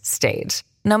orders stage.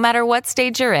 No matter what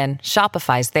stage you're in,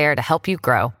 Shopify's there to help you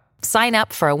grow. Sign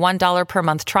up for a $1 per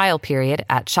month trial period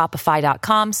at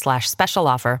shopify.com/special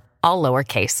offer, all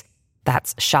lowercase.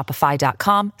 That's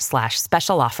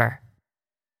shopify.com/special offer.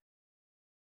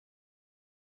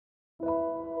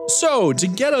 So, to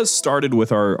get us started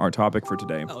with our topic for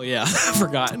today. Oh, yeah. I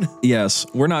forgot. Yes,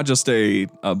 we're not just a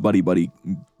buddy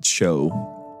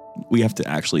show. We have to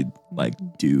actually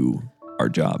do our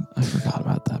job. I forgot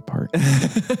about that part.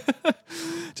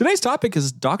 Today's topic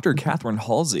is Dr. Catherine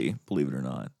Halsey, believe it or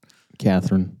not.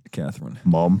 Catherine.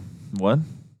 Mom. What?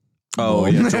 Oh,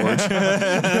 yeah, George.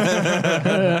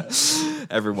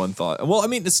 Everyone thought. Well,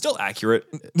 it's still accurate.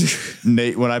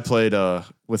 Nate, when I played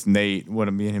with Nate,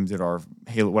 when me and him did our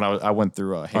Halo, when I went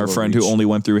through Halo Our friend Reach. who only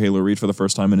went through Halo Reach for the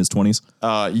first time in his 20s.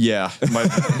 Yeah,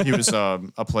 he was a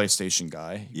PlayStation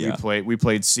guy. Yeah. We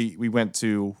played C. We went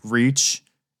to Reach,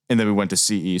 and then we went to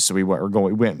CE. So we went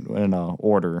in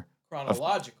order.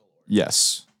 Chronological.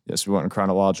 Yes, we went in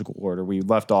chronological order. We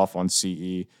left off on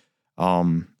CE.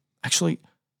 Actually,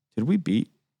 did we beat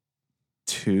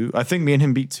 2? I think me and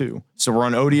him beat 2. So we're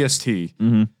on ODST.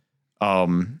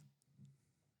 Mm-hmm.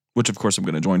 Which of course I'm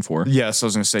going to join for. Yes, I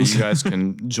was going to say you guys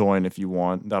can join if you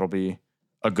want. That'll be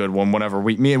a good one. Whenever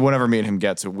me and him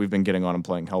get to, we've been getting on and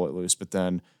playing Hell Let Loose, but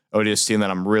then ODST, and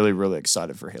then I'm really, really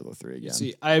excited for Halo 3 again.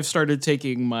 See, I've started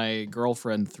taking my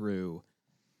girlfriend through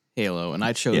Halo, and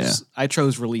I chose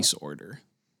release order.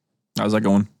 How's that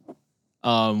going?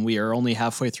 We are only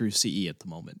halfway through CE at the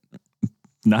moment.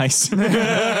 Nice.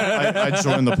 I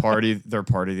joined their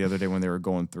party the other day when they were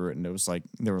going through it, and it was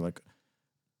they were like,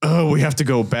 oh, we have to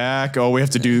go back. Oh, we have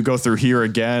to go through here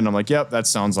again. I'm like, yep, that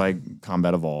sounds like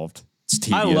Combat Evolved. It's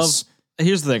tedious.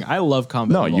 Here's the thing. I love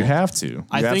Combat No, Evolved. you have to.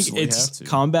 I think its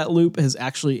combat loop has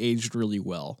actually aged really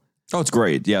well. Oh, it's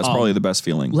great. Yeah, it's probably the best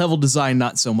feeling. Level design,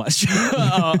 not so much,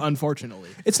 unfortunately.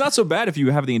 It's not so bad if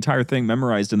you have the entire thing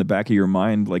memorized in the back of your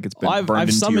mind, like it's been burned I've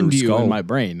into summoned your you skull. in my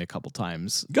brain a couple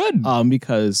times. Good.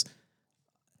 Because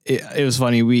it was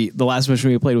funny. The last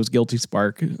mission we played was Guilty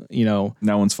Spark, That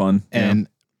one's fun. and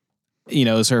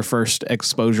it was her first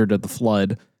exposure to the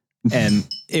flood, and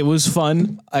it was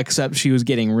fun, except she was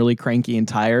getting really cranky and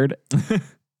tired.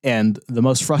 And the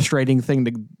most frustrating thing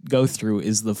to go through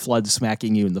is the flood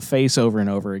smacking you in the face over and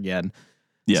over again.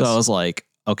 Yes. So I was like,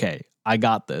 okay, I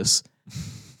got this.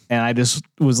 And I just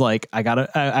was like,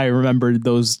 I remembered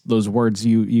those words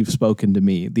you've spoken to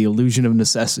me, the illusion of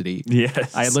necessity.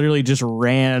 Yes. I literally just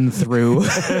ran through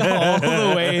all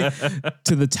the way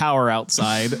to the tower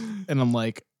outside, and I'm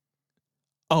like,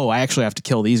 oh, I actually have to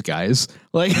kill these guys.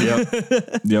 Like,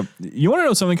 Yep. You want to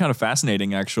know something kind of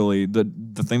fascinating, actually? The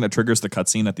thing that triggers the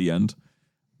cutscene at the end?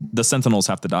 The Sentinels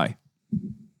have to die.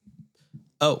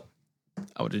 oh,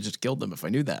 I would have just killed them if I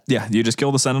knew that. Yeah, you just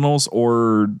kill the Sentinels,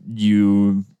 or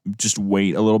you just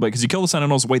wait a little bit, because you kill the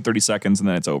Sentinels, wait 30 seconds, and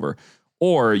then it's over.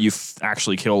 Or you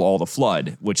actually kill all the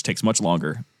Flood, which takes much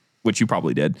longer, which you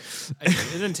probably did. It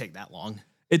didn't take that long.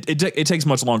 It takes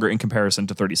much longer in comparison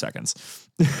to 30 seconds.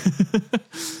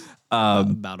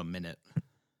 About a minute.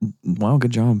 Wow,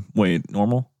 good job. Wait,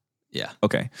 normal? Yeah.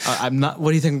 Okay. I'm not.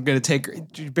 What do you think I'm going to take?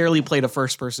 You barely played a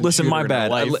first person. Listen, my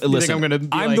bad. Listen, I'm going to.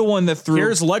 I'm the one that threw.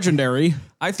 Here's legendary.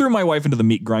 I threw my wife into the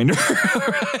meat grinder.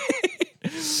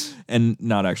 And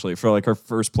not actually for like our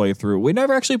first playthrough. We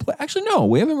never actually Actually, no,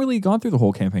 we haven't really gone through the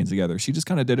whole campaign together. She just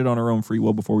kind of did it on her own free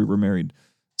will before we were married.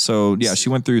 So yeah, she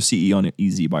went through CE on it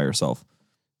easy by herself.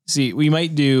 See, we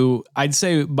might do. I'd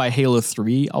say by Halo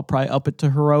 3, I'll probably up it to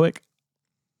heroic.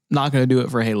 Not going to do it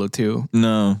for Halo 2.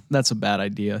 No, that's a bad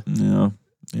idea. Yeah.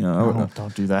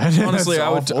 Don't do that. Honestly,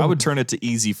 I would turn it to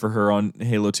easy for her on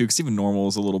Halo 2, because even normal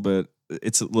is a little bit.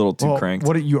 It's a little too cranked.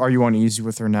 What are you on easy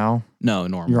with her now? No,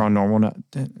 normal. You're on normal now.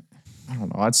 I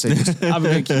don't know. I'd say just, I'm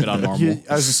gonna keep it on normal.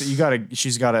 I was gonna say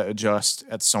she's gotta adjust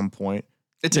at some point.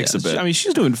 It takes a bit. I mean,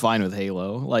 she's doing fine with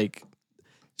Halo. Like,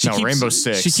 Rainbow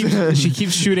Six. She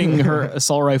keeps shooting her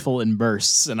assault rifle in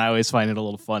bursts, and I always find it a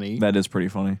little funny. That is pretty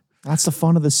funny. That's the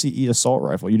fun of the CE assault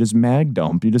rifle. You just mag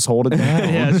dump. You just hold it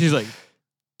down. Yeah, she's like.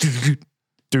 Hey,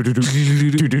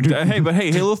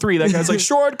 Halo 3, that guy's like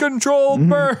short control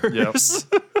burst. Yep.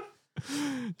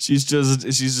 She's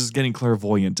just getting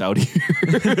clairvoyant out here.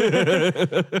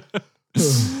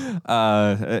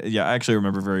 Yeah, I actually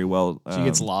remember very well. She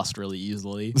gets lost really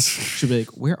easily. She'll be like,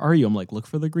 "Where are you?" I'm like, "Look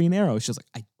for the green arrow." She's like,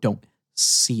 "I don't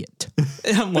see it."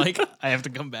 And I'm like, "I have to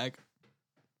come back."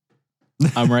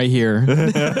 I'm right here.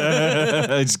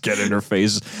 I just get in her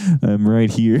face. I'm right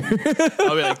here.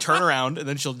 I'll be like, turn around, and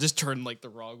then she'll just turn like the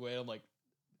wrong way. I'm like,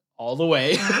 all the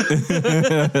way.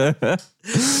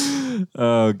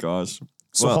 Oh gosh.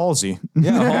 So Halsey.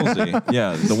 Yeah, Halsey.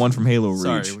 Yeah, the one from Halo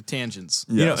Reach. Sorry, tangents.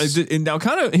 Yes. You know, and now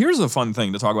kind of here's a fun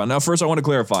thing to talk about. Now, first I want to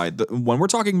clarify that when we're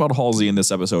talking about Halsey in this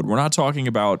episode, we're not talking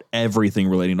about everything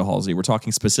relating to Halsey. We're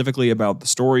talking specifically about the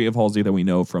story of Halsey that we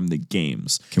know from the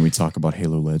games. Can we talk about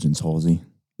Halo Legends, Halsey?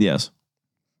 Yes.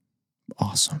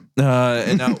 Awesome.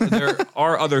 And now there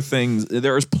are other things.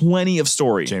 There is plenty of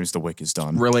story. James the Wick is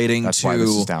done. That's why this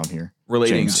is down here.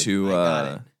 Relating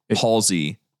to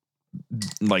Halsey,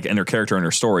 like, and her character and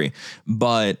her story.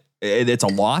 But it's a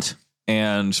lot,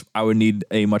 and I would need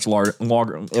a much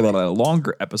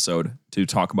longer episode to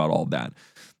talk about all of that.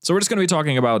 So we're just going to be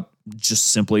talking about just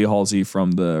simply Halsey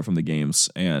from the games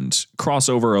and cross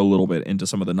over a little bit into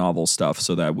some of the novel stuff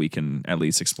so that we can at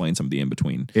least explain some of the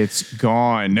in-between. It's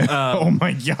gone. Oh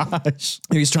my gosh.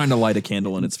 He's trying to light a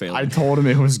candle and it's failing. I told him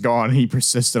it was gone. He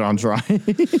persisted on trying.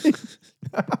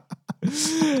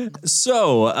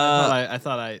 So I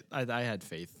thought I had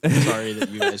faith. I'm sorry that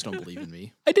you guys don't believe in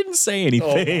me. I didn't say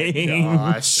anything. Oh my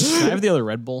gosh. Can I have the other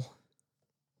Red Bull?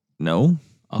 No.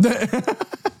 Okay.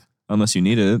 Unless you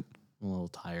need it. I'm a little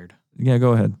tired. Yeah,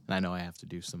 go ahead. And I know I have to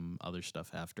do some other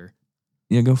stuff after.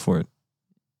 Yeah, go for it.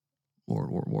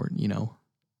 War, you know.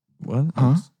 What?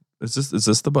 Huh? Is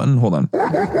this the button? Hold on.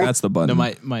 That's the button. No,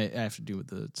 I have to do with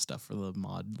the stuff for the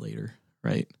mod later,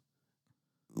 right?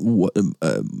 What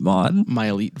mod? My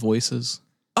elite voices.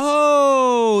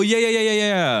 Oh,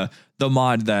 yeah. The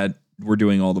mod that we're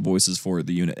doing all the voices for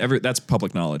the unit. That's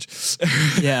public knowledge.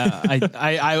 Yeah,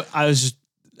 I was just.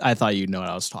 I thought you'd know what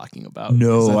I was talking about.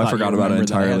 No, I forgot about it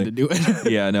entirely. I had to do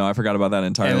it. Yeah, no, I forgot about that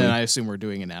entirely. And then I assume we're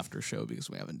doing an after show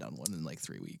because we haven't done one in like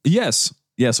 3 weeks. Yes,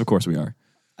 of course we are.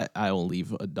 I will leave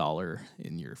 $1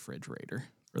 in your refrigerator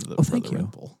for the Red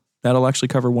Bull. That'll actually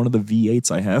cover one of the V8s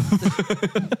I have.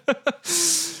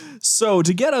 So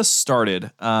to get us started,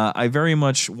 I very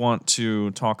much want to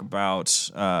talk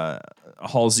about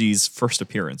Halsey's first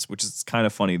appearance, which is kind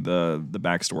of funny, the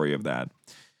backstory of that.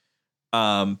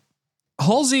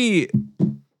 Halsey,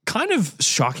 kind of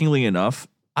shockingly enough,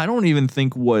 I don't even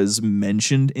think was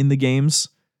mentioned in the games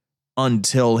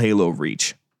until Halo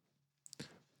Reach.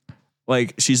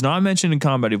 Like, she's not mentioned in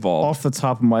Combat Evolved. Off the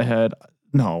top of my head,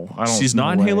 no, I don't. She's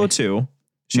not in Halo 2.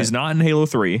 She's not in Halo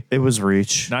 3. It was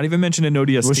Reach. Not even mentioned in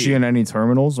ODST. Was she in any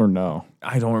terminals or no?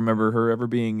 I don't remember her ever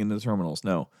being in the terminals.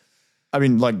 No. I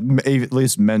mean, like, at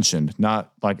least mentioned,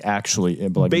 not like actually.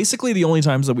 But like, basically, the only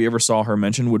times that we ever saw her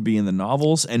mentioned would be in the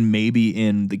novels and maybe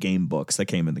in the game books that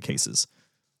came in the cases.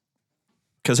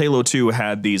 Because Halo 2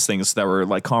 had these things that were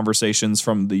like conversations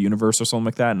from the universe or something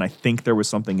like that. And I think there was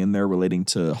something in there relating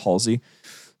to Halsey.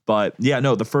 But yeah,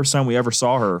 no, the first time we ever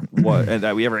saw her and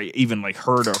that we ever even like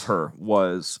heard of her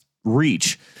was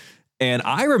Reach. And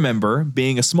I remember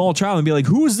being a small child and be like,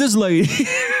 who is this lady?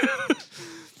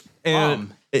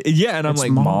 And Yeah, and I'm It's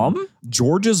like, Mom.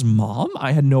 George's mom?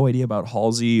 I had no idea about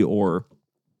Halsey or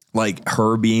like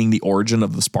her being the origin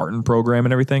of the Spartan program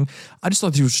and everything. I just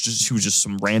thought she was just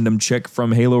some random chick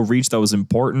from Halo Reach that was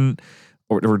important,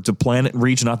 or to Planet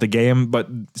Reach, not the game, but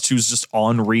she was just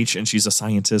on Reach and she's a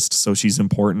scientist, so she's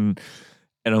important.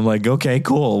 And I'm like, okay,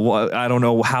 cool. Well, I don't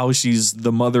know how she's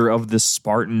the mother of this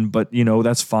Spartan, but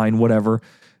that's fine, whatever.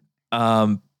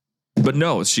 But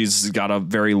no, she's got a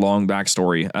very long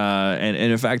backstory. And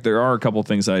in fact, there are a couple of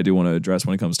things that I do want to address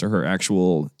when it comes to her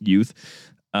actual youth.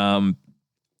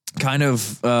 Kind of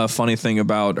funny thing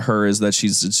about her is that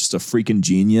she's just a freaking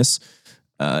genius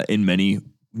in many,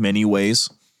 many ways.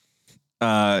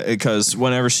 Because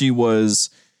whenever she was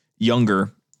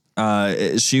younger,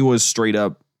 she was straight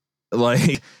up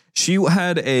like she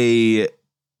had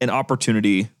an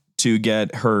opportunity to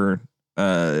get her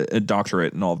a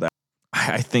doctorate and all that.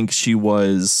 I think she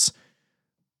was,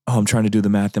 I'm trying to do the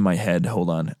math in my head. Hold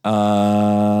on.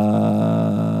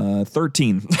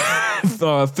 15.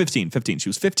 She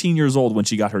was 15 years old when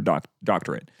she got her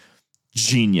doctorate.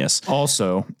 Genius.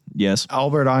 Also, yes.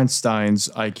 Albert Einstein's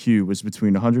IQ was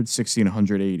between 160 and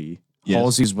 180. Yes.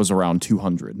 Halsey's was around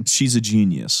 200. She's a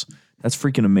genius. That's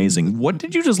freaking amazing. What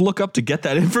did you just look up to get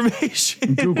that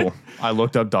information? Google. I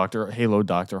looked up Dr.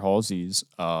 Halsey's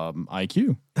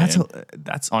IQ. That's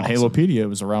on awesome. Halopedia. It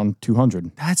was around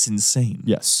 200. That's insane.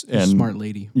 Yes, And and smart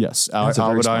lady. yes, That's a very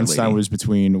Albert smart Einstein lady. was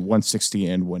between 160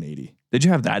 and 180. Did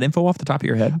you have that info off the top of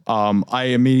your head? I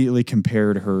immediately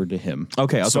compared her to him.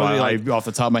 Okay, I was so totally I, like- off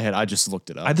the top of my head, I just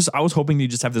looked it up. I was hoping you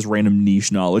just have this random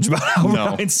niche knowledge about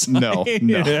Albert Einstein. no.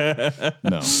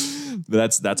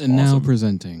 But that's And now awesome.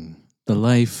 presenting The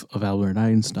Life of Albert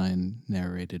Einstein,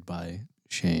 narrated by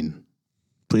Shane.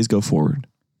 Please go forward.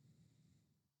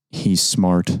 He's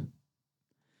smart.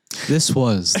 This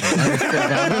was The Life of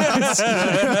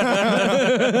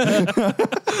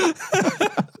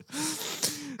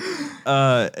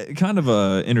Albert Kind of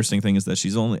a interesting thing is that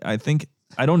she's only, I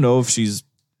don't know if she's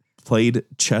played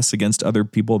chess against other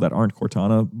people that aren't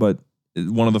Cortana, but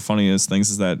one of the funniest things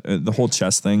is that the whole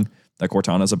chess thing that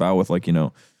Cortana's about with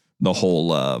the whole,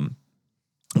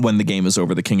 when the game is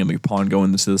over, the king and the pawn go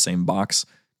into the same box.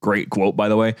 Great quote, by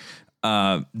the way.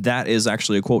 That is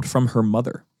actually a quote from her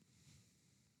mother,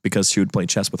 because she would play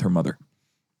chess with her mother.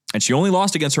 And she only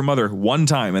lost against her mother one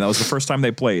time, and that was the first time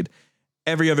they played.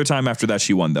 Every other time after that,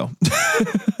 she won, though.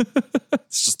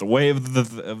 It's just the way of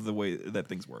the way that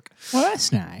things work. Well,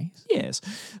 that's nice. Yes.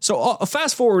 So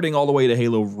fast forwarding all the way to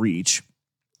Halo Reach,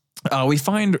 we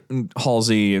find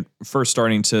Halsey first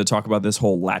starting to talk about this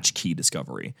whole latchkey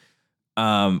discovery,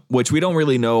 which we don't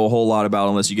really know a whole lot about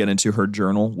unless you get into her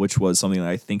journal, which was something that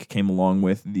I think came along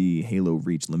with the Halo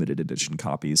Reach limited edition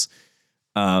copies.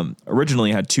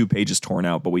 Originally had 2 pages torn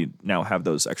out, but we now have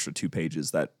those extra 2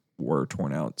 pages that were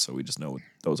torn out, so we just know what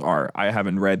those are. I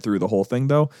haven't read through the whole thing,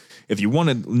 though. If you want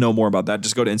to know more about that,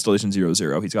 just go to Installation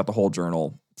 00. He's got the whole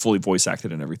journal, fully voice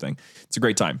acted and everything. It's a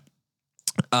great time.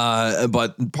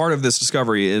 But part of this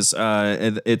discovery is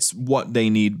it's what they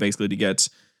need basically to get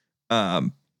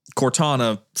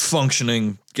Cortana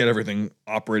functioning, get everything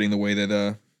operating the way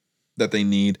that they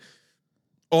need.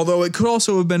 Although it could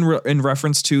also have been in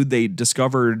reference to they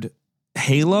discovered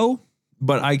Halo,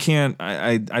 but I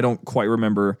don't quite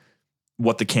remember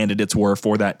what the candidates were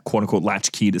for that quote unquote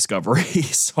latchkey discovery.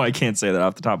 So I can't say that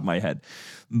off the top of my head,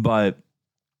 but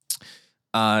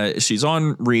she's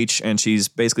on Reach and she's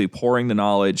basically pouring the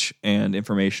knowledge and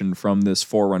information from this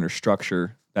Forerunner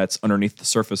structure that's underneath the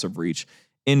surface of Reach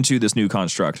into this new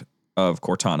construct of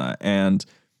Cortana. And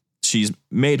she's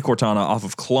made Cortana off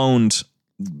of cloned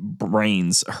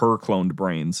brains, her cloned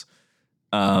brains.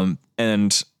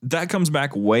 And that comes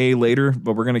back way later,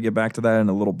 but we're going to get back to that in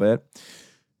a little bit.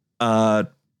 So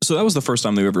that was the first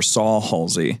time that we ever saw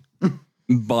Halsey.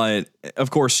 But of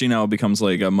course, she now becomes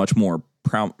like a much more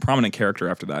prominent character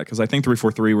after that. Because I think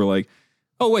 343 were like,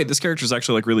 oh, wait, this character is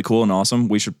actually like really cool and awesome.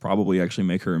 We should probably actually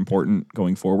make her important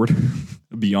going forward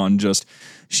beyond just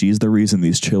she's the reason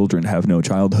these children have no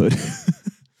childhood.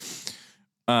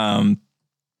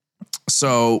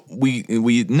 So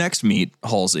we next meet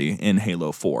Halsey in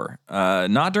Halo 4.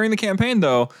 Not during the campaign,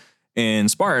 though, in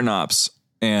Spartan Ops.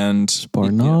 And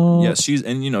yes,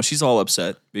 she's all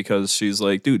upset because she's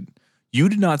like, dude, you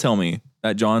did not tell me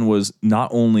that John was not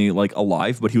only like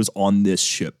alive, but he was on this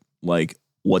ship. Like,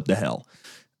 what the hell?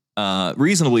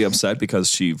 Reasonably upset because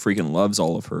she freaking loves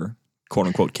all of her quote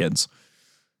unquote kids.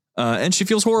 And she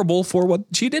feels horrible for what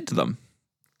she did to them.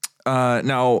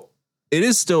 Now, it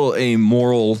is still a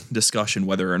moral discussion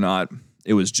whether or not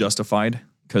it was justified,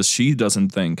 because she doesn't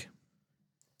think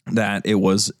that it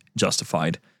was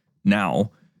justified.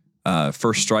 Now,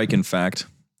 First Strike, in fact,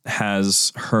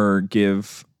 has her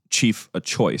give Chief a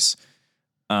choice.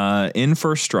 In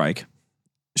First Strike,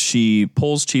 she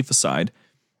pulls Chief aside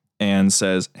and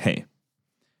says, hey,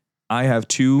 I have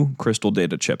 2 crystal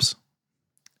data chips.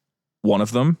 One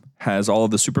of them has all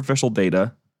of the superficial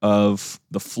data of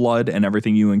the flood and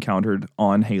everything you encountered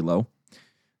on Halo.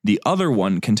 The other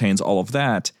one contains all of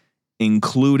that,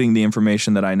 including the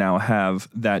information that I now have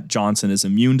that Johnson is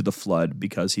immune to the flood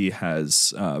because he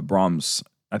has Brahms,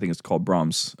 I think it's called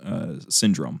Brahms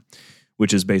syndrome,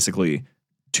 which is basically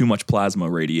too much plasma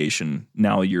radiation.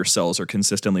 Now your cells are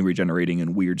consistently regenerating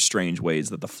in weird, strange ways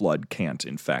that the flood can't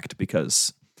infect,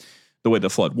 because the way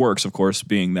the flood works, of course,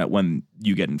 being that when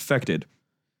you get infected,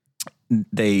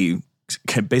 they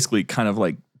can basically kind of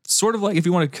like, sort of like if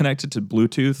you want to connect it to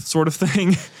Bluetooth sort of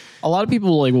thing. A lot of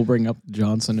people like will bring up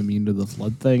Johnson immune to the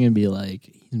flood thing and be like,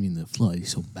 he's immune to the flood,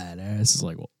 he's so badass. It's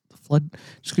like, well, the flood,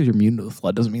 just because you're immune to the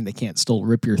flood doesn't mean they can't still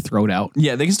rip your throat out.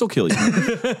 Yeah, they can still kill you.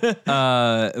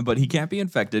 But he can't be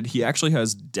infected. He actually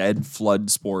has dead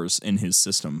flood spores in his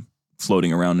system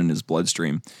floating around in his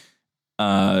bloodstream.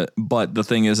 But the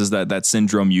thing is that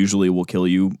syndrome usually will kill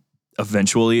you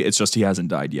eventually. It's just he hasn't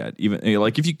died yet. Even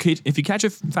like if you catch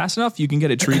it fast enough, you can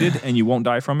get it treated and you won't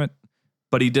die from it.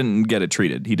 But he didn't get it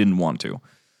treated. He didn't want to.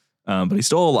 But he's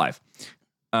still alive.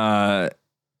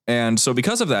 And so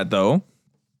because of that, though,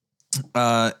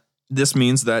 this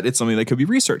means that it's something that could be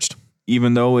researched.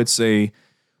 Even though it's a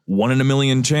 1 in a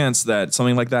million chance that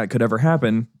something like that could ever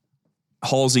happen,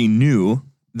 Halsey knew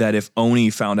that if Oni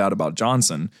found out about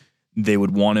Johnson, they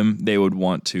would want him. They would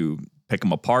want to pick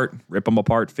him apart, rip him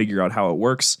apart, figure out how it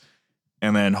works,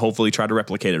 and then hopefully try to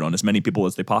replicate it on as many people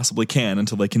as they possibly can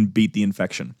until they can beat the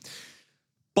infection.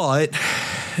 But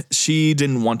she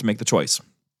didn't want to make the choice.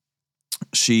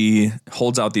 She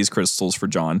holds out these crystals for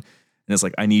John, and it's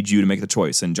like, I need you to make the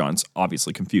choice. And John's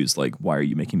obviously confused. Like, why are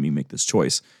you making me make this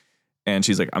choice? And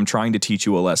she's like, I'm trying to teach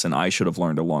you a lesson I should have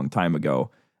learned a long time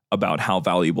ago about how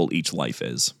valuable each life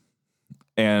is.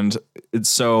 And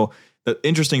so the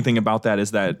interesting thing about that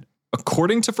is that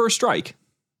according to First Strike,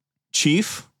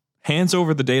 Chief hands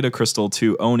over the data crystal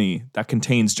to Oni that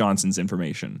contains Johnson's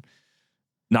information,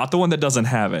 not the one that doesn't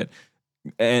have it.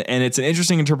 And it's an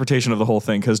interesting interpretation of the whole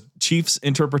thing, because Chief's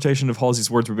interpretation of Halsey's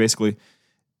words were basically,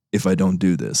 if I don't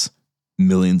do this,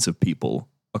 millions of people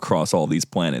across all these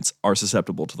planets are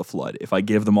susceptible to the flood. If I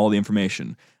give them all the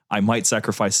information, I might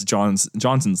sacrifice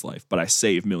Johnson's life, but I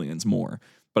save millions more.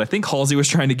 But I think Halsey was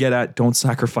trying to get at, don't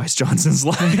sacrifice Johnson's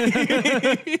life.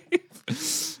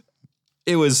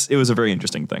 It was a very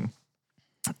interesting thing.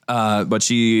 But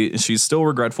she's still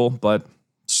regretful, but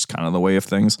it's just kind of the way of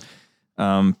things.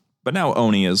 But now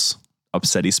Oni is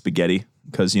upsetty spaghetti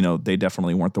because, you know, they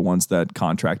definitely weren't the ones that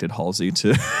contracted Halsey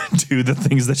to do the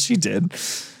things that she did.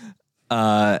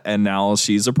 And now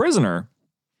she's a prisoner.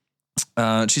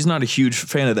 She's not a huge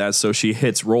fan of that, so she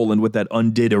hits Roland with that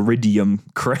undid iridium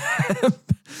crap.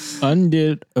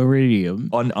 Undid iridium.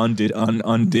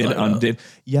 Undid.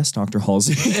 Yes, Dr.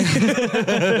 Halsey.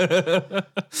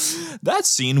 That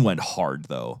scene went hard,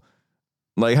 though.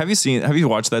 Like, have you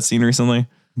watched that scene recently?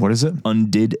 What is it?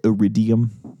 Undid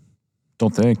iridium.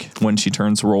 Don't think. When she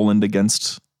turns Roland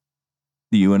against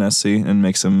the UNSC and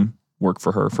makes him work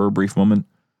for her for a brief moment.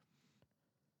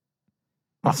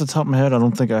 Off the top of my head, I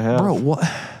don't think I have. Bro, what?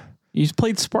 He's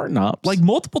played Spartan Ops. Like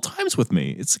multiple times with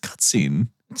me. It's a cutscene.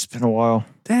 It's been a while.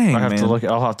 Dang, I have to look.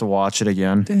 I'll have to watch it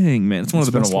again. Dang, man. It's one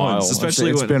of the best ones.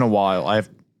 Especially it's been a while.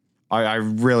 I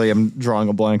really am drawing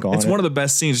a blank on it. It's one of the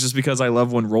best scenes just because I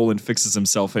love when Roland fixes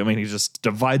himself. I mean, he just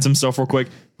divides himself real quick,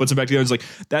 puts him back together. He's like,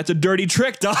 that's a dirty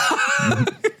trick, dog.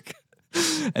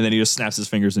 And then he just snaps his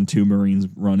fingers and 2 Marines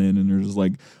run in and they're just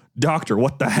like, Doctor,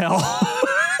 what the hell?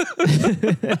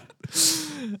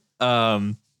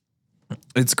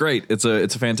 It's great. It's a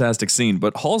fantastic scene,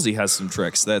 but Halsey has some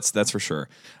tricks. That's for sure.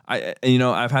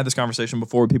 I've had this conversation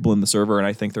before with people in the server, and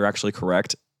I think they're actually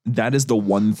correct. That is the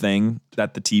one thing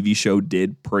that the TV show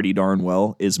did pretty darn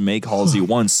well, is make Halsey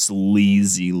one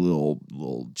sleazy little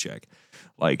chick.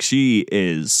 Like, she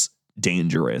is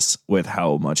dangerous with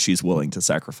how much she's willing to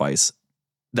sacrifice.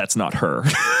 That's not her.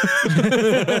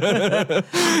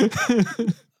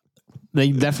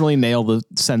 They definitely nail the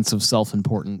sense of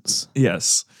self-importance.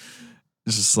 Yes.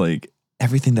 It's just like,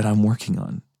 everything that I'm working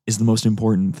on is the most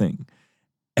important thing.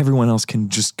 Everyone else can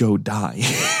just go die.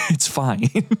 It's fine.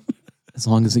 As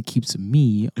long as it keeps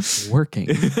me working.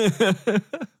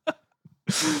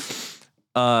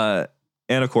 And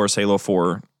of course, Halo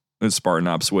 4 Spartan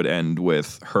Ops would end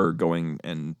with her going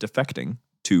and defecting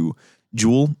to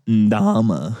Jewel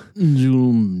Ndama.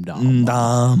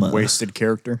 Wasted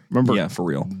character. Remember? Yeah, for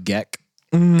real. Gek.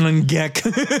 Gek.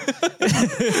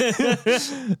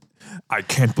 I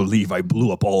can't believe I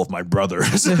blew up all of my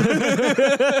brothers.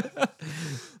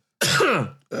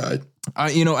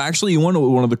 Actually, you want to know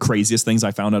one of the craziest things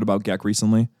I found out about Gek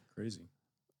recently? Crazy.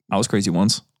 I was crazy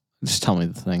once. Just tell me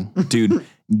the thing. Dude,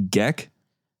 Gek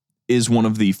is one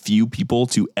of the few people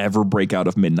to ever break out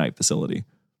of Midnight Facility.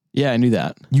 Yeah, I knew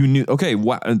that. You knew? Okay,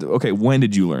 okay. When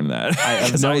did you learn that?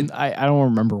 I don't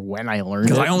remember when I learned it.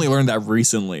 Because I only learned that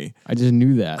recently. I just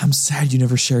knew that. I'm sad you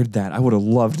never shared that. I would have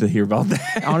loved to hear about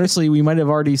that. Honestly, we might have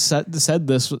already said this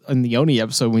in the Oni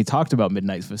episode when we talked about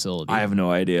Midnight Facility. I have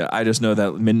no idea. I just know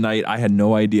that Midnight, I had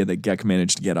no idea that Gek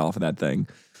managed to get off of that thing.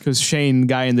 Because Shane,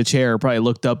 guy in the chair, probably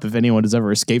looked up if anyone has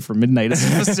ever escaped from Midnight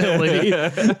Facility.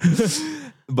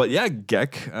 But yeah,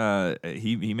 Gek,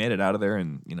 he made it out of there,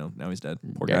 and now he's dead.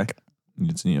 Poor guy.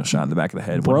 It's, shot in the back of the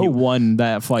head. Bro won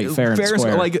that fight fair and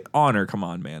square. Like, honor, come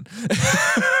on, man.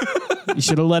 You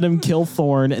should have let him kill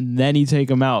Thorn, and then you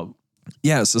take him out.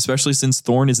 Yes, especially since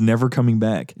Thorn is never coming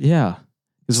back. Yeah.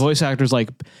 His voice actor's like,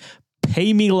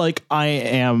 pay me like I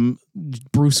am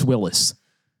Bruce Willis.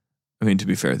 I mean, to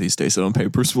be fair, these days I don't pay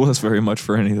Bruce Willis very much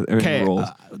for any roles.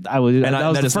 That was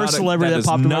the first celebrity that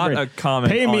popped in my brain. Not a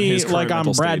comment. Pay me on his like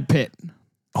I'm Brad Pitt.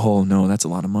 Oh no, that's a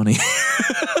lot of money.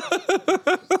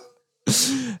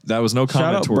 That was no comment.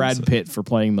 Shout out Brad Pitt for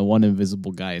playing the one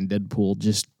invisible guy in Deadpool.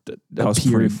 Just that was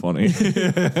pretty funny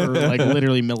for like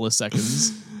literally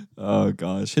milliseconds. Oh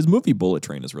gosh, his movie Bullet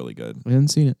Train is really good. I haven't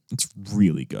seen it. It's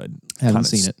really good. Haven't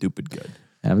seen it. Stupid good.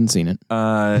 Haven't seen it.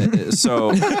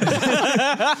 So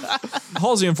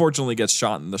Halsey unfortunately gets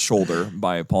shot in the shoulder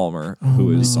by Palmer,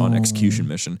 who is on execution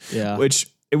mission. Yeah. Which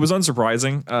it was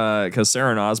unsurprising because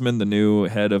Saren Osman, the new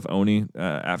head of Oni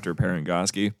after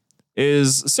Parangoski,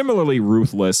 is similarly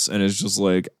ruthless and is just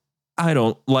like, I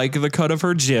don't like the cut of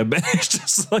her jib. It's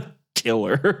just like, kill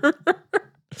her.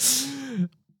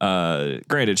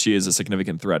 Granted, she is a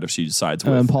significant threat if she decides.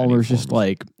 And Palmer's just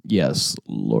like, yes,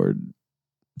 Lord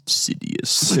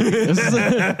Sidious.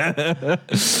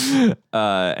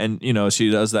 And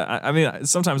she does that. I mean,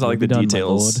 sometimes I like the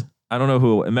details. I don't know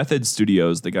who. Method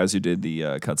Studios, the guys who did the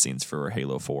cutscenes for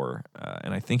Halo 4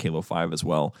 and I think Halo 5 as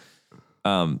well.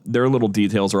 Their little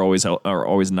details are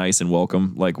always nice and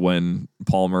welcome. Like when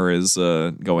Palmer is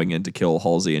going in to kill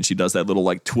Halsey, and she does that little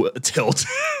like tilt,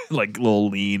 like little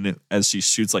lean as she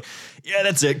shoots. Like, yeah,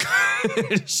 that's it.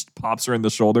 Just pops her in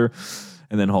the shoulder.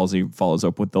 And then Halsey follows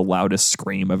up with the loudest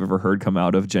scream I've ever heard come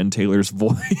out of Jen Taylor's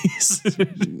voice.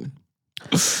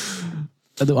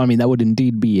 I mean, that would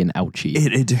indeed be an ouchie.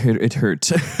 It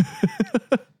hurt.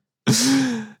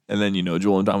 And then,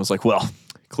 Joel and Dom was like, well,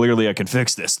 clearly I can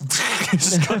fix this.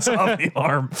 Just cuts off the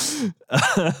arm.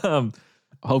 I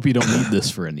hope you don't need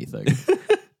this for anything.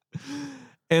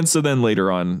 And so then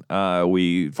later on,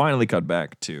 we finally cut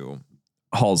back to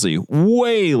Halsey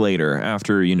way later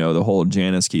after, the whole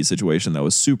Janice Key situation that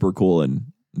was super cool and,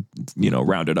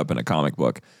 rounded up in a comic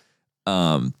book.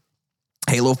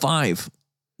 Halo 5.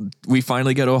 We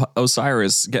finally get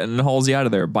Osiris getting Halsey out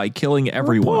of there by killing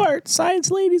everyone. Report,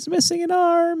 Science Lady's missing an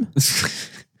arm.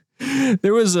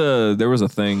 There was a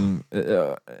thing.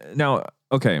 Now,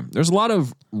 okay, there's a lot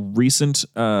of recent,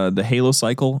 the Halo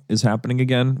cycle is happening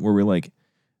again where we're like,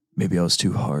 maybe I was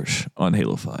too harsh on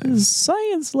Halo 5.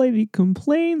 Science Lady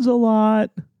complains a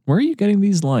lot. Where are you getting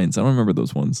these lines? I don't remember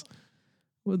those ones.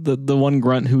 The one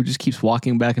grunt who just keeps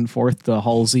walking back and forth to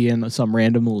Halsey and some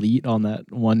random elite on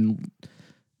that one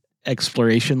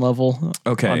exploration level.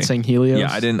 Okay. On St. Helios. Yeah,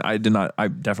 I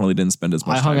definitely didn't spend as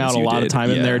much time. I hung out as a you lot did. of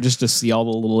time in there just to see all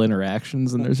the little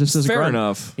interactions, and there's just this fair grunt,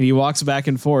 enough. and he walks back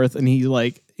and forth, and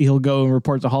he'll go and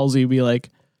report to Halsey and be like,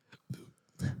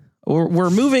 we're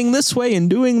moving this way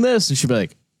and doing this, and she'll be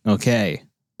like, okay,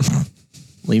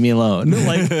 leave me alone. And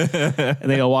then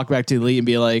he'll walk back to the elite and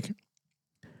be like,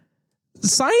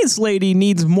 Science Lady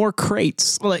needs more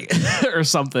crates, or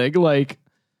something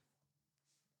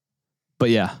but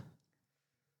yeah.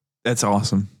 That's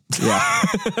awesome. Yeah.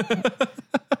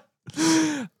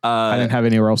 I didn't have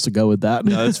anywhere else to go with that.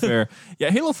 No, that's fair. Yeah,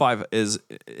 Halo 5 is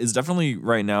definitely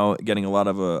right now getting a lot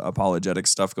of apologetic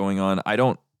stuff going on.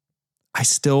 I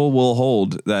still will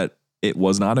hold that it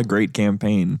was not a great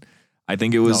campaign. I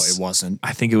think it was. No, it wasn't.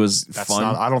 I think it was fun.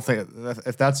 I don't think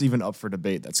if that's even up for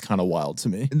debate, that's kind of wild to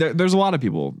me. There's a lot of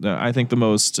people. I think the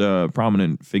most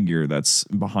prominent figure that's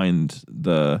behind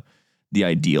the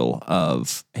ideal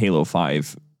of Halo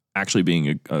 5 actually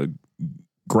being a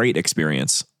great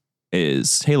experience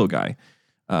is Halo Guy.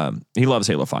 He loves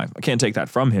Halo 5. I can't take that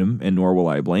from him, and nor will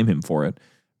I blame him for it.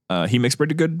 He makes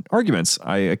pretty good arguments.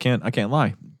 I can't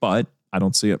lie, but I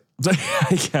don't see it.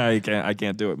 I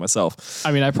can't do it myself.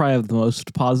 I mean, I probably have the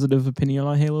most positive opinion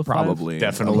on Halo 5. Probably.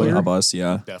 Definitely. Of us,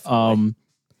 yeah. Definitely.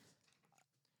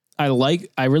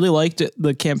 I really liked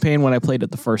the campaign when I played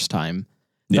it the first time.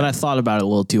 Then I thought about it a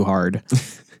little too hard.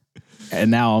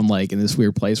 And now I'm like in this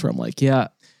weird place where I'm like, yeah,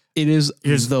 it is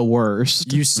the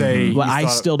worst. You say, but I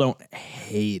still don't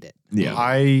hate it. Yeah.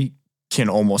 I can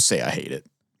almost say I hate it.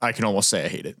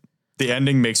 The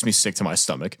ending makes me sick to my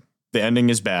stomach. The ending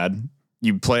is bad.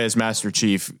 You play as Master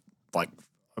Chief, like,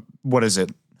 what is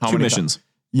it? How 2 many missions?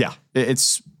 Yeah,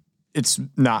 it's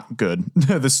not good.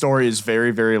 The story is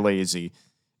very, very lazy.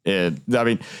 I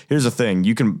mean, here's the thing: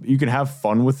 you can have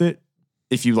fun with it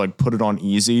if you like put it on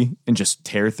easy and just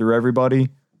tear through everybody.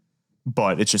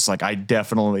 But it's just like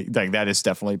that is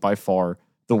definitely by far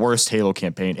the worst Halo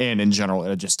campaign, and in general,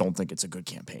 I just don't think it's a good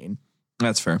campaign.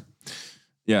 That's fair.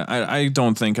 Yeah, I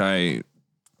don't think I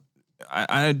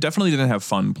definitely didn't have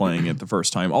fun playing it the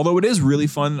first time. Although it is really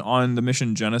fun on the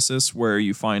mission Genesis, where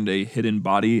you find a hidden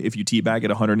body. If you teabag it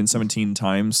 117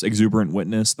 times, Exuberant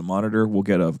Witness, the monitor, will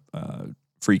get a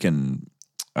freaking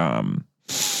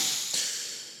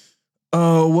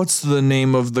what's the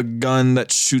name of the gun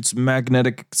that shoots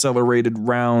magnetic accelerated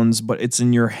rounds, but it's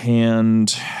in your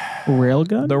hand?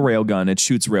 Railgun? The railgun. It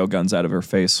shoots railguns out of her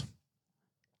face.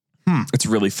 It's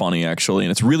really funny, actually,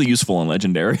 and it's really useful in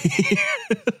Legendary.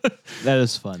 That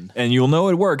is fun. And you'll know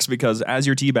it works because as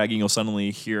you're teabagging, you'll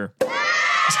suddenly hear.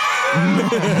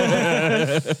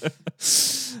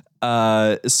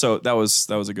 So that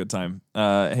was a good time.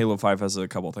 Halo 5 has a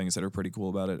couple things that are pretty cool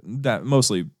about it. That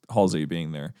mostly Halsey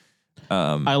being there.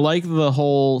 I like the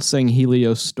whole Sing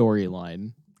Helios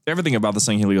storyline. Everything about the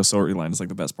Sing Helios storyline is like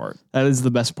the best part. That is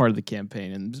the best part of the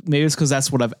campaign, and maybe it's because that's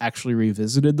what I've actually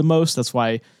revisited the most. That's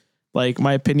why, like,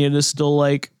 my opinion is still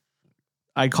like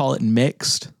I call it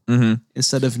mixed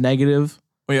instead of negative.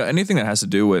 Well, yeah, anything that has to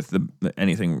do with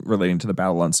anything relating to the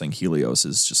battle on Sing Helios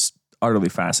is just utterly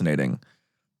fascinating.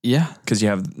 Yeah, because you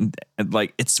have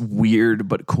like it's weird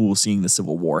but cool seeing the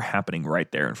Civil War happening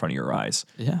right there in front of your eyes.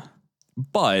 Yeah,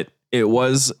 but it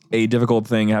was a difficult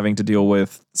thing having to deal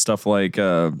with stuff like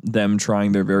them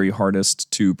trying their very hardest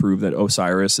to prove that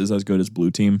Osiris is as good as Blue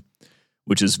Team,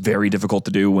 which is very difficult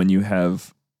to do when you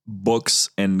have books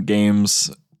and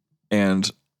games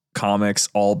and comics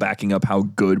all backing up how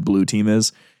good Blue Team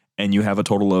is, and you have a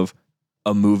total of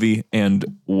a movie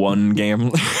and one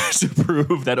game to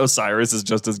prove that Osiris is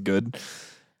just as good.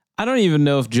 I don't even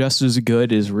know if just as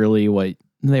good is really what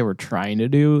they were trying to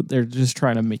do. They're just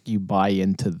trying to make you buy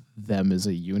into them as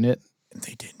a unit.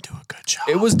 They didn't do a good job.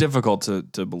 It was difficult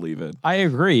to believe it. I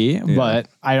agree, but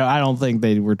I don't think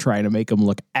they were trying to make them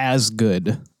look as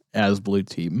good as Blue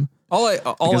Team.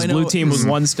 Because Blue Team was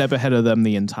one step ahead of them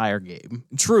the entire game.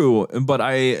 True, but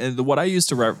what I used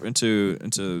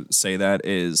to say that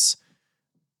is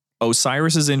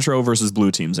Osiris's intro versus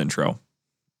Blue Team's intro.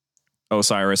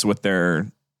 Osiris with their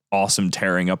awesome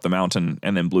tearing up the mountain,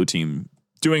 and then Blue Team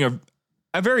doing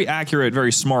a very accurate,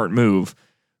 very smart move.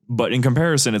 But in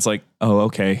comparison, it's like, oh,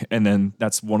 okay. And then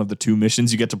that's one of the 2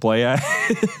 missions you get to play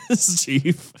as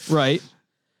Chief. Right.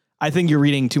 I think you're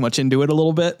reading too much into it a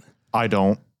little bit. I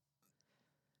don't.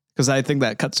 Because I think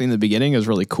that cutscene in the beginning is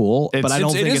really cool. But I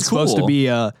don't think it's supposed to be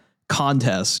a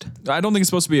contest. I don't think it's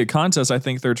supposed to be a contest. I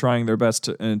think they're trying their best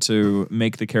to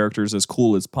make the characters as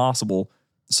cool as possible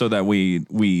so that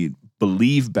we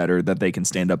believe better that they can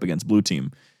stand up against Blue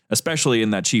Team. Especially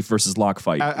in that Chief versus Locke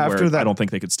fight, where I don't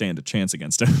think they could stand a chance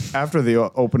against him. After the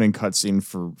opening cutscene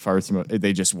for Fireteam,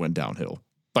 they just went downhill.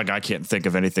 Like, I can't think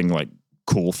of anything like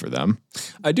cool for them.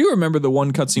 I do remember the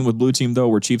one cutscene with Blue Team though,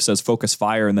 where Chief says "focus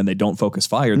fire" and then they don't focus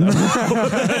fire. Though.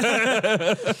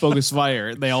 Focus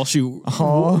fire. They all shoot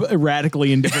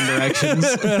radically in different directions.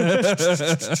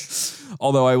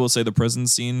 Although I will say the prison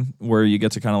scene where you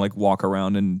get to kind of like walk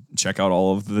around and check out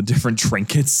all of the different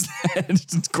trinkets that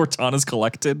Cortana's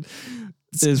collected.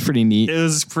 It is pretty neat. It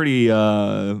was pretty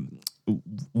wild.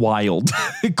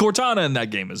 Cortana in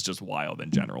that game is just wild in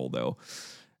general, though.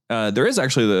 There is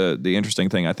actually the interesting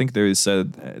thing. I think they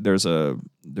said there's a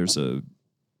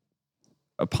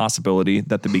possibility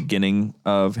that the beginning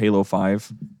of Halo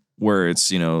 5, where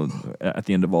it's, at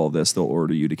the end of all of this, they'll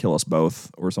order you to kill us both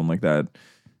or something like that.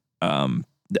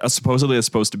 Supposedly it's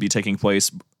supposed to be taking place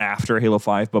after Halo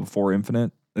 5, but before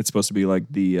Infinite. It's supposed to be like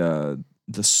the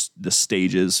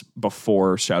stages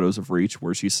before Shadows of Reach,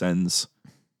 where she sends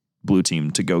Blue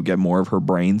Team to go get more of her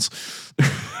brains.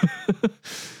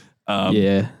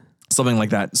 Yeah. Something like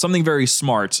that. Something very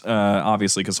smart,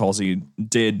 obviously, because Halsey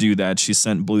did do that. She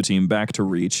sent Blue Team back to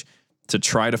Reach to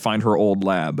try to find her old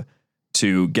lab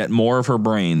to get more of her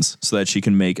brains so that she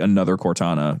can make another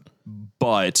Cortana.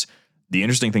 But The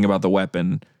interesting thing about the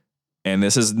weapon, and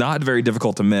this is not very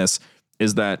difficult to miss,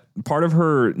 is that part of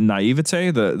her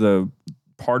naivete, the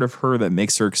part of her that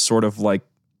makes her sort of like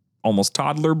almost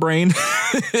toddler brain,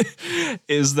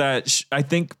 is that I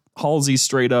think Halsey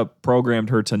straight up programmed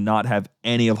her to not have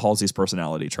any of Halsey's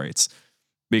personality traits.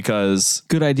 Because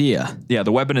good idea. Yeah,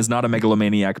 the weapon is not a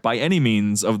megalomaniac by any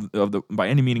means by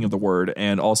any meaning of the word,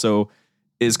 and also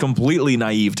is completely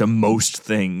naive to most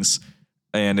things,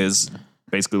 and is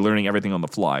basically learning everything on the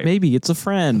fly. Maybe it's a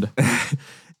friend.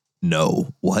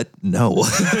 No. What? No.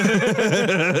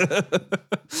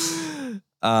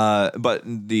 But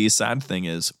the sad thing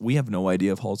is, we have no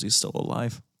idea if Halsey's still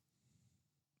alive.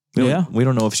 We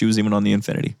don't know if she was even on the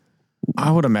Infinity.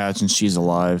 I would imagine she's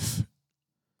alive.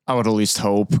 I would at least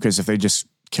hope, because if they just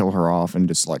kill her off and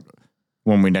just like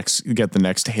when we next get the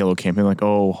next Halo campaign, like,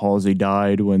 oh, Halsey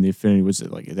died when the Infinity was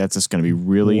like, that's just going to be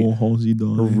really,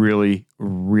 really,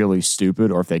 really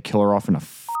stupid. Or if they kill her off in a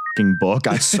fucking book,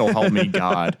 so help me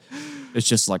God. It's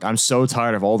just like, I'm so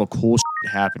tired of all the cool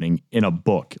shit happening in a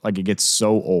book. Like, it gets so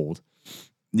old.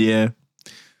 Yeah.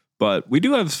 But we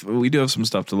do have some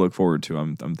stuff to look forward to.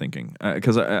 I'm thinking,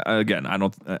 because again, I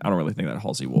don't really think that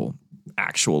Halsey will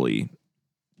actually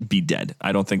be dead.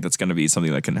 I don't think that's going to be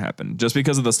something that can happen, just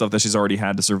because of the stuff that she's already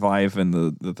had to survive and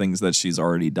the things that she's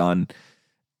already done.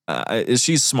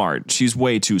 She's smart. She's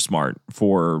way too smart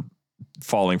for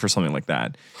falling for something like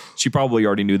that. She probably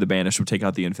already knew the Banish would take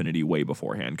out the Infinity way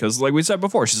beforehand, because like we said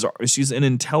before, she's an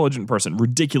intelligent person,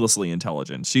 ridiculously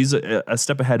intelligent. She's a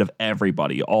step ahead of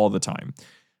everybody all the time.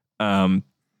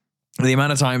 The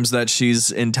amount of times that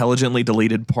she's intelligently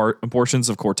deleted portions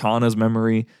of Cortana's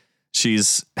memory.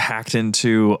 She's hacked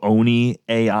into Oni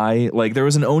AI. Like, there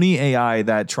was an Oni AI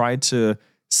that tried to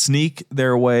sneak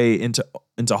their way into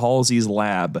Halsey's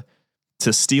lab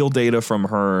to steal data from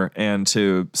her and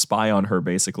to spy on her,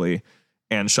 basically,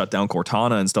 and shut down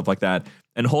Cortana and stuff like that.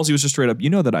 And Halsey was just straight up, you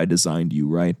know that I designed you,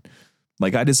 right?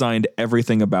 Like, I designed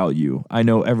everything about you. I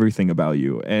know everything about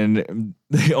you. And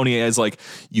the Oni AI is like,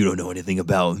 you don't know anything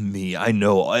about me. I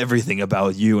know everything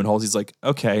about you. And Halsey's like,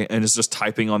 okay. And is just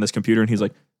typing on this computer. And he's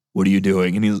like, what are you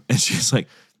doing? And she's like,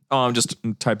 oh, I'm just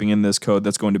typing in this code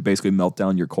that's going to basically melt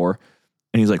down your core.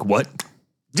 And he's like, what?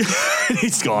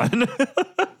 He's gone.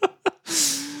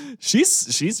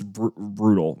 She's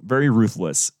brutal, very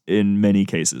ruthless in many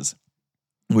cases,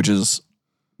 which is,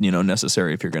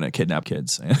 necessary if you're going to kidnap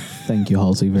kids. Thank you,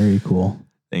 Halsey. Very cool.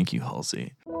 Thank you,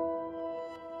 Halsey.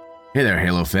 Hey there,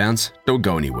 Halo fans. Don't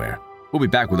go anywhere. We'll be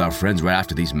back with our friends right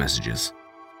after these messages.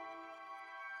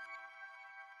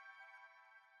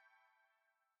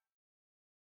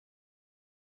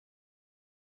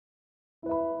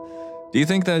 Do you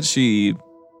think that she...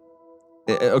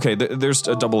 Okay, there's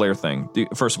a double layer thing.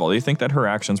 First of all, do you think that her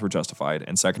actions were justified?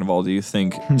 And second of all, do you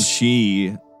think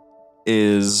she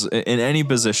is in any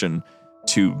position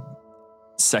to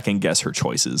second guess her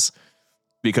choices?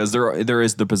 Because there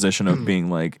is the position of being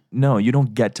like, no, you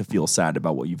don't get to feel sad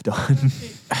about what you've done.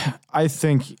 I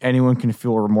think anyone can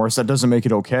feel remorse. That doesn't make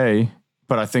it okay.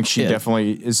 But I think she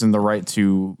definitely is in the right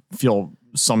to feel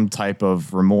some type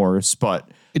of remorse. But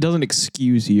it doesn't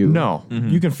excuse you. No,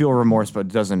 you can feel remorse, but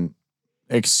it doesn't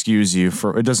excuse you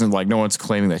for. It doesn't, like, no one's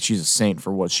claiming that she's a saint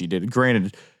for what she did.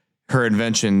 Granted, her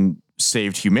invention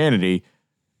saved humanity,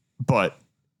 but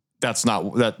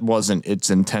that wasn't its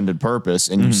intended purpose,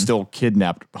 and you still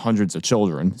kidnapped hundreds of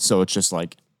children. So it's just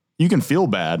like, you can feel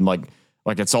bad, like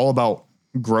it's all about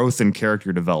growth and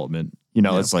character development.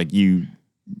 It's like you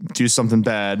do something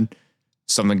bad,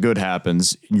 something good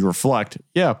happens, and you reflect,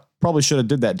 probably should have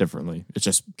did that differently. It's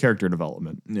just character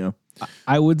development. Yeah.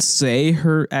 I would say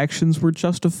her actions were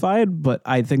justified, but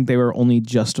I think they were only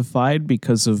justified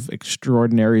because of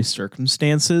extraordinary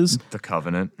circumstances. The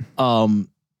Covenant.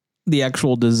 The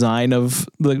actual design of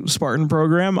the Spartan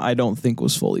program, I don't think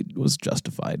was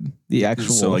justified. The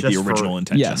actual, so like the original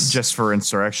intention. Yes. Just for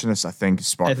insurrectionists, I think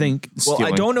Spartan. Well,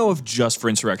 I don't know if just for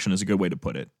insurrection is a good way to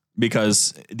put it,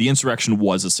 because the insurrection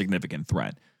was a significant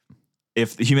threat.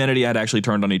 If humanity had actually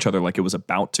turned on each other like it was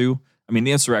about to, I mean,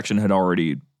 the insurrection had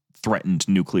already threatened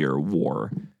nuclear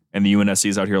war, and the UNSC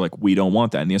is out here like, we don't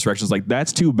want that. And the insurrection is like,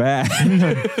 that's too bad.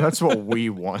 That's what we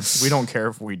want. We don't care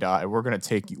if we die. We're going to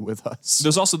take you with us.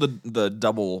 There's also the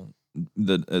double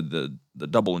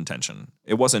intention.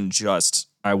 It wasn't just,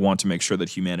 I want to make sure that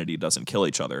humanity doesn't kill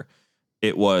each other.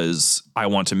 It was, I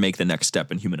want to make the next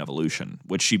step in human evolution,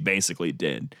 which she basically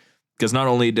did. Because not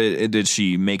only did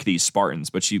she make these Spartans,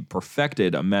 but she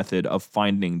perfected a method of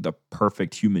finding the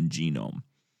perfect human genome.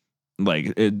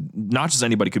 Like, not just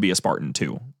anybody could be a Spartan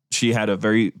too. She had a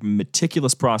very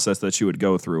meticulous process that she would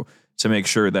go through to make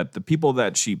sure that the people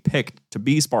that she picked to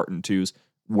be Spartan 2s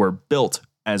were built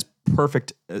as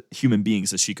perfect human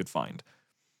beings as she could find.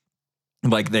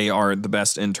 Like, they are the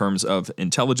best in terms of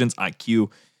intelligence, IQ,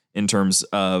 in terms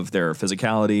of their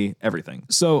physicality, everything.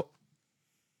 So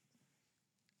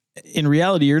in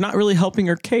reality, you're not really helping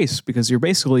her case because you're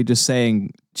basically just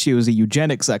saying she was a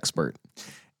eugenics expert.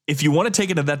 If you want to take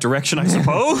it in that direction, I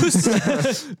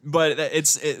suppose. But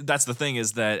that's the thing,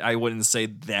 is that I wouldn't say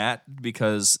that,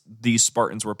 because these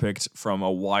Spartans were picked from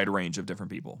a wide range of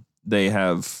different people. They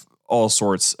have all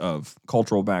sorts of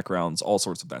cultural backgrounds, all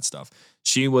sorts of that stuff.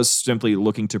 She was simply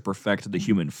looking to perfect the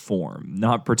human form,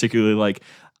 not particularly like,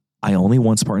 I only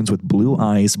want Spartans with blue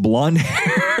eyes, blonde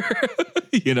hair.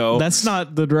 You know, that's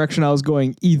not the direction I was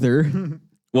going either.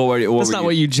 Well, that's not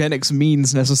what eugenics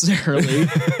means necessarily.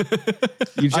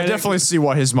 I definitely see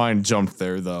why his mind jumped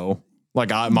there, though. Like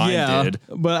mine did.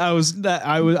 But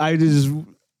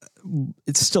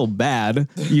it's still bad.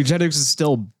 Eugenics is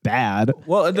still bad.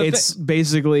 Well, it's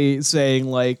basically saying,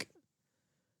 like,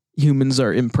 humans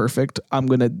are imperfect. I'm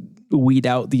going to weed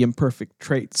out the imperfect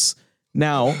traits.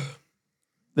 Now,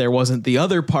 there wasn't the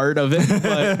other part of it,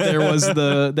 but there was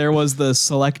the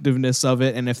selectiveness of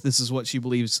it. And if this is what she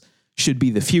believes should be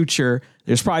the future,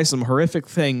 there's probably some horrific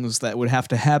things that would have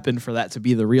to happen for that to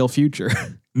be the real future.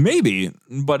 Maybe,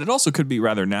 but it also could be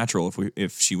rather natural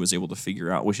if she was able to figure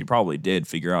out, which she probably did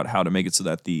figure out, how to make it so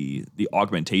that the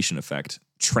augmentation effect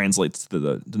translates to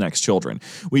the next children.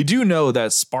 We do know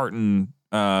that Spartan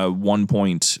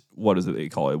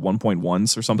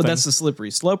 1.1s or something. But that's the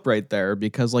slippery slope right there,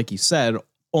 because like you said,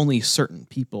 only certain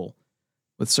people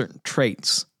with certain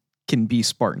traits can be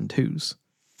Spartan 2s.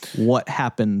 What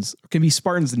happens can be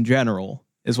Spartans in general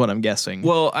is what I'm guessing.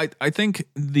 Well, I think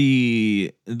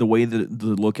the way that the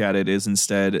look at it is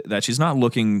instead that she's not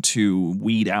looking to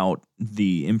weed out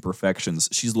the imperfections.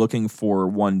 She's looking for,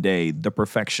 one day, the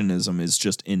perfectionism is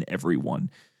just in everyone.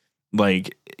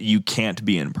 Like, you can't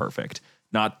be imperfect.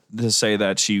 Not to say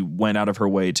that she went out of her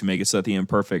way to make it so that the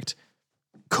imperfect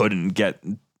couldn't get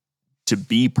to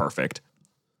be perfect,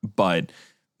 but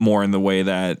more in the way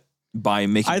that by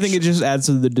making, I think it just adds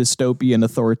to the dystopian,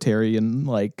 authoritarian,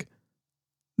 like,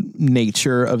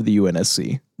 nature of the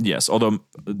UNSC. Yes, although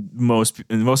most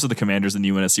of the commanders in the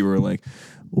UNSC were like,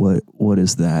 what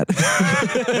is that?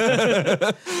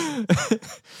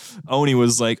 Oni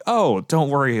was like, oh, don't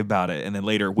worry about it. And then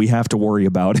later, we have to worry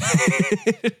about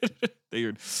it.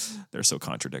 They're so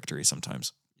contradictory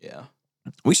sometimes. Yeah.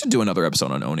 We should do another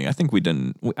episode on Oni. I think we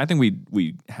didn't. I think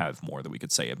we have more that we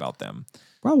could say about them.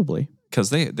 Probably. Because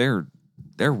they're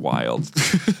wild.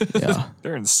 Yeah.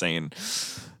 They're insane.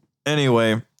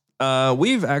 Anyway,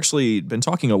 we've actually been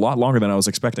talking a lot longer than I was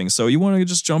expecting. So you want to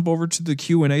just jump over to the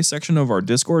Q&A section of our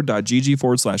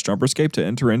discord.gg/jumperscape to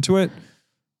enter into it?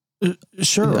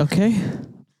 Sure. Okay.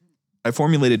 I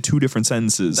formulated two different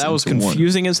sentences. That was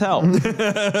confusing as hell.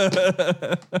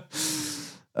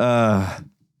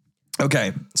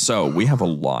 Okay, so we have a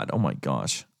lot. Oh my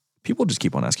gosh. People just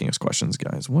keep on asking us questions,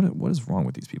 guys. What is wrong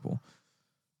with these people?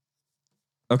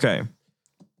 Okay.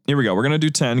 Here we go. We're going to do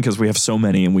 10 because we have so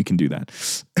many and we can do that.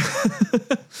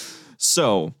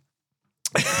 So,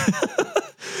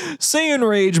 Saiyan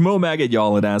Rage Mo Maggot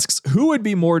Yallet asks, who would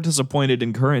be more disappointed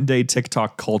in current day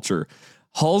TikTok culture?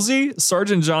 Halsey,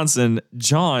 Sergeant Johnson,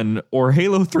 John, or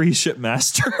Halo 3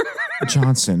 Shipmaster?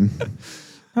 Johnson.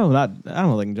 Oh, I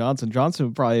don't think Johnson. Johnson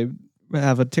would probably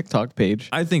have a TikTok page.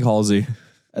 I think Halsey.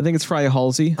 I think it's probably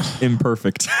Halsey.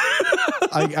 Imperfect.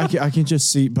 I can just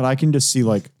see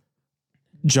like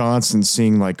Johnson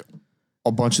seeing like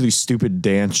a bunch of these stupid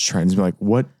dance trends. Be like,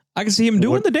 what? I can see him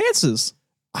doing the dances.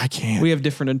 I can't. We have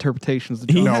different interpretations. Of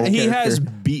He John's has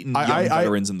character. beaten young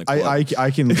veterans in the club.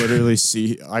 I can literally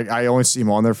see. I only see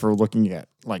him on there for looking at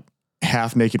like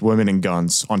half naked women and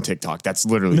guns on TikTok. That's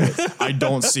literally it. I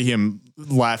don't see him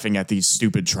laughing at these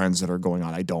stupid trends that are going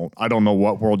on. I don't know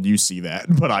what world you see that,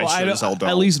 but I sure as hell don't.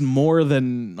 At least more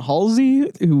than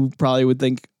Halsey, who probably would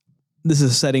think this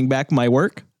is setting back my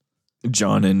work.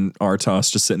 John and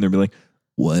Artos just sitting there be like,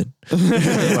 what?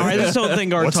 I just don't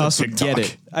think Artos would TikTok? get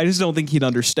it. I just don't think he'd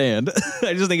understand.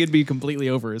 I just think it'd be completely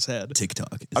over his head.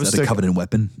 TikTok. Is that a covenant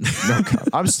weapon? No,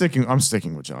 I'm sticking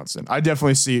with Johnson. I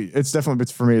definitely see it's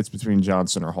for me. It's between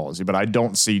Johnson or Halsey, but I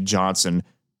don't see Johnson.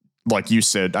 Like you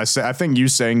said, I think you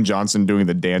saying Johnson doing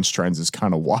the dance trends is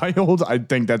kind of wild. I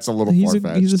think that's a little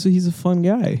far-fetched. He's a fun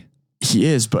guy. He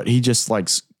is, but he just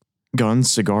likes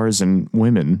guns, cigars, and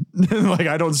women. Like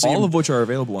I don't see all him, of which are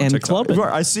available on and TikTok. clubbing.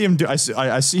 I see him. I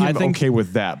see him think okay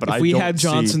with that. But if I we don't had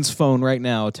Johnson's phone right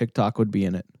now, TikTok would be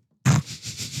in it.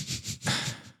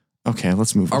 Okay,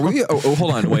 let's move. Are on. we? Oh,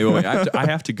 hold on. Wait. I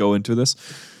have to go into this.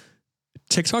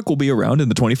 TikTok will be around in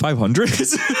the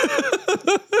 2500s.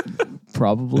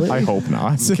 Probably. I hope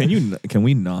not. Can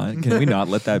we not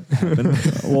let that happen?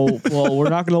 well, we're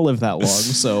not going to live that long,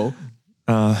 so.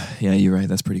 Yeah, you're right.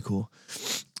 That's pretty cool.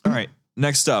 All right.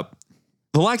 Next up,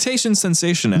 the lactation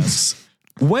sensation asks,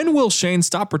 when will Shane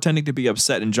stop pretending to be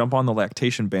upset and jump on the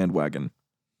lactation bandwagon?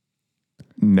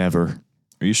 Never.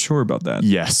 Are you sure about that?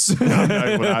 Yes.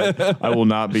 I will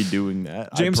not be doing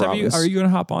that. James, I are you promise. going to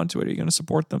hop onto it? Are you going to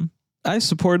support them? I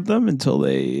support them until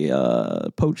they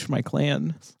poach my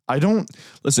clan. I don't.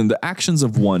 Listen, the actions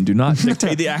of one do not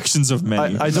dictate the actions of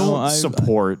many. I don't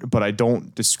support, but I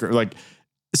don't discriminate. Like,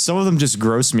 some of them just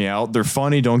gross me out. They're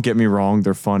funny. Don't get me wrong.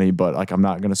 They're funny, but like, I'm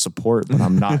not going to support, but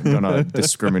I'm not going to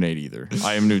discriminate either.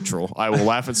 I am neutral. I will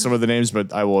laugh at some of the names,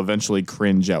 but I will eventually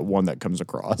cringe at one that comes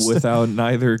across. Without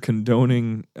neither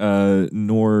condoning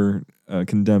nor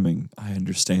condemning. I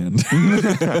understand.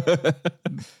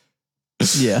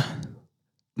 Yeah.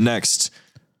 Next.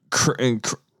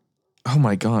 Oh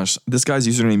my gosh. This guy's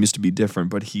username used to be different,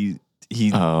 but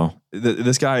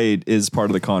this guy is part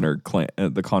of the Connor clan,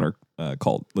 the Connor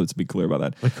cult. Let's be clear about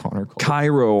that. The Connor cult.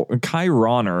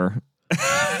 Chironer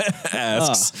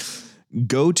asks,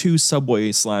 go to Subway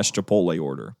 / Chipotle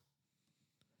order.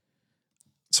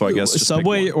 So I guess just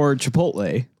Subway pick one. or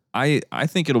Chipotle. I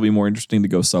think it'll be more interesting to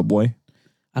go Subway.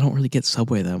 I don't really get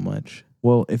Subway that much.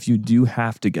 Well, if you do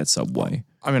have to get Subway,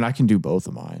 I mean, I can do both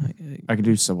of mine. I can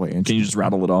do Subway and can you just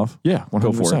rattle it off? Yeah, 100%.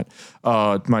 Go for it.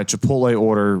 My Chipotle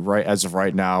order as of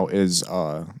right now is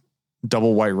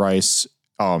double white rice,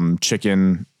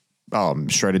 chicken,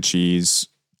 shredded cheese,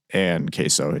 and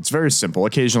queso. It's very simple.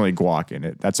 Occasionally guac in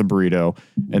it. That's a burrito.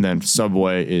 And then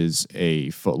Subway is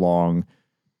a foot-long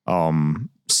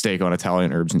steak on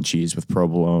Italian herbs and cheese with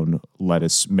provolone,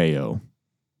 lettuce, mayo.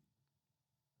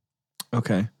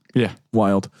 Okay. Yeah.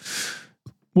 Wild.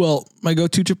 Well, my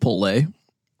go-to Chipotle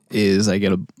is I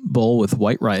get a bowl with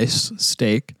white rice,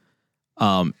 steak,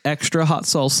 extra hot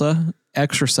salsa,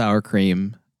 extra sour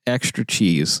cream, extra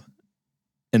cheese,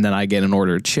 and then I get an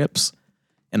order of chips,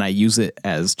 and I use it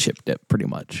as chip dip pretty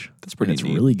much. That's pretty It's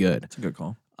neat. really good. That's a good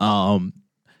call.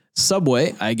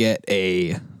 Subway, I get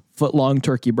a foot-long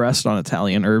turkey breast on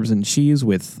Italian herbs and cheese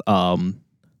with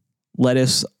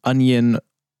lettuce, onion,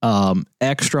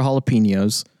 extra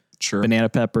jalapenos, Sure. banana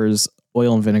peppers,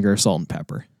 oil and vinegar, salt and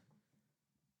pepper,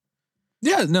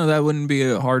 Yeah, no, that wouldn't be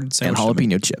a hard and sandwich. to make.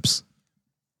 jalapeno chips.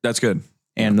 That's good.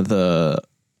 And the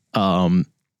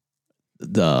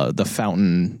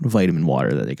fountain vitamin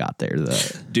water that they got there.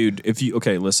 Dude,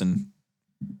 listen.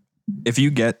 If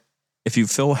you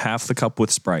fill half the cup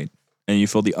with Sprite and you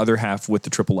fill the other half with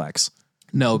the triple X.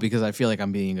 No, because I feel like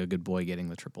I'm being a good boy getting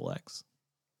the triple X.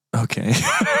 Okay.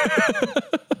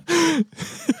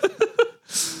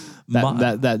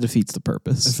 That defeats the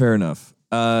purpose. Fair enough.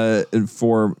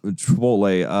 For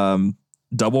Chipotle,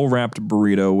 double wrapped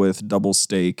burrito with double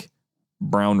steak,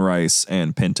 brown rice,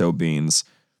 and pinto beans.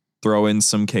 Throw in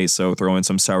some queso, throw in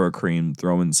some sour cream,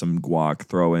 throw in some guac,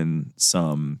 throw in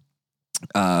some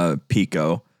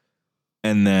pico,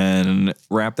 and then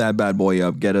wrap that bad boy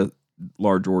up, get a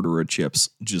large order of chips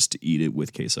just to eat it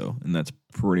with queso. And that's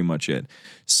pretty much it.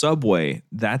 Subway,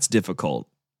 that's difficult.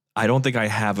 I don't think I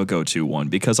have a go-to one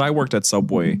because I worked at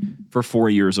Subway for 4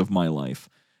 years of my life.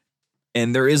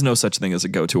 And there is no such thing as a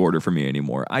go-to order for me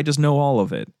anymore. I just know all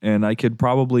of it. And I could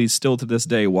probably still to this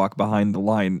day walk behind the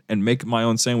line and make my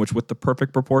own sandwich with the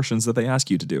perfect proportions that they ask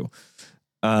you to do.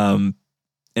 And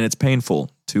it's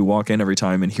painful to walk in every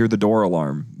time and hear the door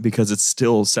alarm because it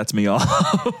still sets me off.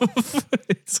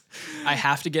 I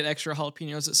have to get extra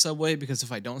jalapenos at Subway because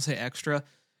if I don't say extra,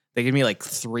 they give me like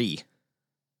 3.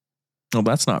 Well,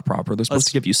 that's not proper. They're supposed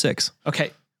to give you 6.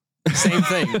 Okay. Same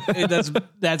thing.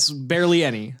 That's barely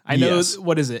any. I know. Yes.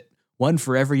 What is it? 1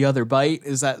 for every other bite.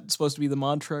 Is that supposed to be the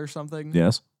mantra or something?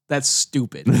 Yes. That's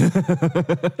stupid.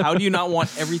 How do you not want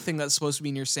everything that's supposed to be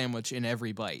in your sandwich in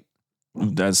every bite?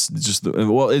 That's just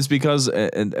it's because,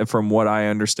 and from what I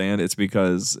understand, it's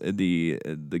because the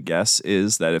guess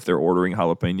is that if they're ordering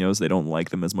jalapenos, they don't like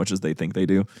them as much as they think they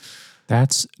do.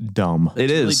 That's dumb.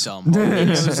 It is really dumb.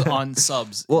 Jalapenos on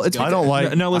subs. Well, it's I don't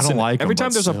like. No, listen. I don't like every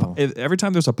them, time there's but every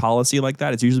time there's a policy like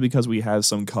that, it's usually because we have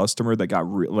some customer that got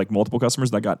multiple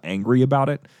customers that got angry about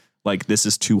it. Like, this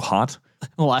is too hot.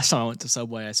 The last time I went to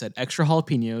Subway, I said extra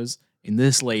jalapenos, and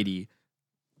this lady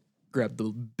grabbed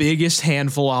the biggest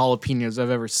handful of jalapenos I've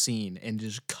ever seen and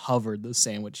just covered the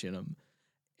sandwich in them.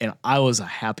 And I was a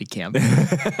happy camper.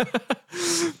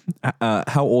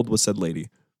 How old was said lady?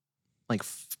 Like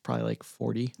probably like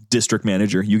 40. District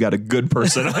manager. You got a good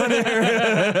person on here.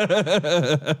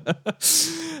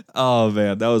 Oh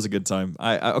man, that was a good time.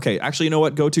 Okay, actually, you know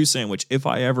what? Go-to sandwich. If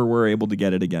I ever were able to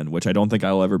get it again, which I don't think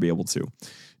I'll ever be able to,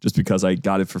 just because I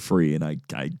got it for free and I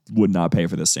would not pay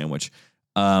for this sandwich.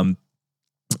 I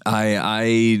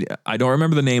don't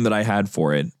remember the name that I had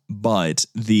for it, but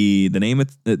the name of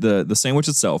the sandwich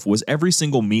itself was every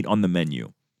single meat on the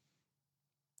menu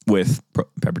with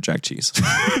pepper jack cheese.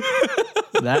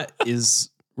 That is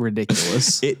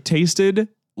ridiculous. It tasted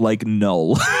like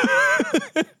null.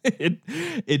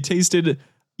 It tasted,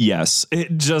 yes.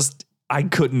 It just, I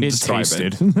couldn't describe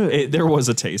it. There was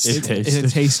a taste. It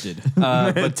tasted.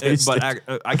 But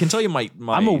I can tell you my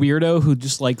I'm a weirdo who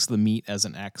just likes the meat as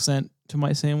an accent to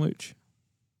my sandwich.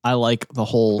 I like the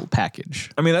whole package.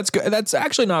 I mean, that's good. That's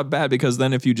actually not bad because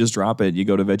then if you just drop it, you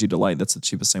go to Veggie Delight. That's the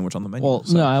cheapest sandwich on the menu. Well,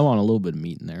 no, I want a little bit of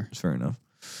meat in there. Fair enough.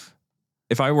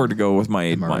 If I were to go with my,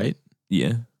 Am I right? Yeah.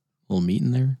 A little meat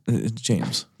in there?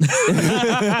 James.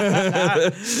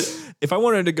 If I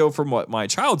wanted to go from what my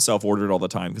child self ordered all the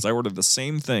time, because I ordered the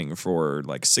same thing for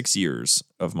like 6 years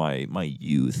of my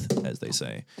youth, as they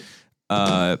say,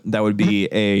 that would be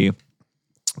a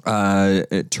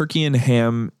turkey and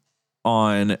ham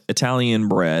on Italian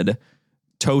bread,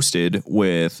 toasted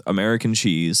with American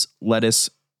cheese, lettuce,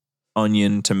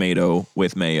 onion, tomato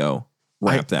with mayo.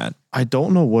 Wrap that. I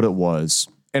don't know what it was,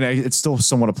 and it still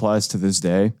somewhat applies to this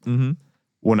day. Mm-hmm.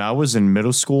 When I was in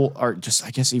middle school, or just I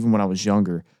guess even when I was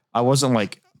younger, I wasn't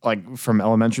like from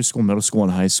elementary school, middle school,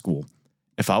 and high school.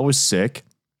 If I was sick,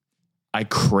 I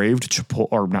craved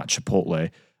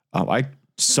Chipotle.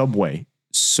 Subway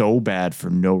so bad for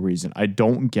no reason. I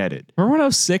don't get it. Remember when I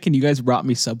was sick and you guys brought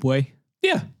me Subway?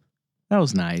 Yeah. That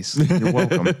was nice. You're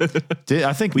welcome.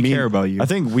 I think we care about you. I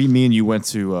think me and you went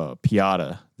to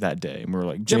Piata that day, and we were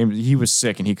like, James, he was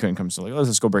sick and he couldn't come. So like,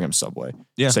 let's go bring him Subway.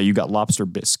 Yeah. So you got lobster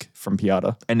bisque from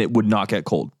Piata, and it would not get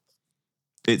cold.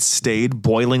 It stayed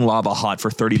boiling lava hot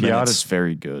for 30 minutes. Piata's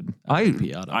very good. I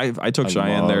took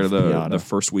Cheyenne there the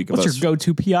first week of us. What's your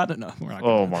go-to Piata? No, we're not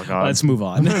oh my God. Let's move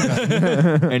on.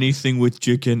 Anything with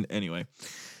chicken. Anyway,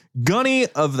 Gunny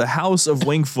of the House of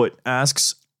Wingfoot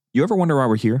asks, you ever wonder why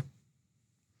we're here?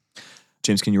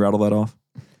 James, can you rattle that off?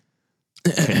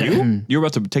 Can you? You're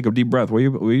about to take a deep breath. What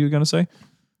were you going to say?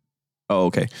 Oh,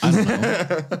 okay. I don't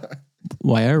know.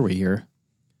 Why are we here?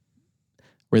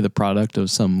 We're the product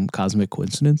of some cosmic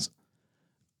coincidence?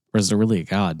 Or is there really a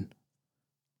God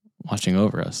watching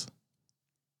over us?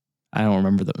 I don't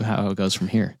remember how it goes from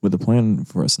here. With a plan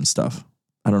for us and stuff.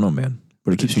 I don't know, man.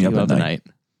 But it keeps me up at night.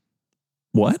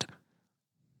 What?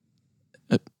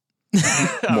 What?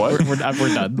 We're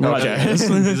done.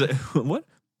 Okay. What?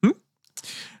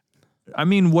 I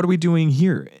mean, what are we doing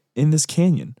here in this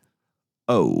canyon?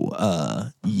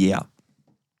 Oh, yeah.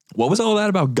 What was all that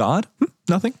about God?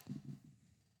 Nothing.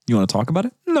 You want to talk about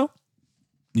it? No.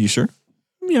 You sure?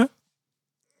 Yeah.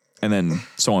 And then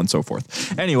so on and so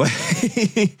forth. Anyway,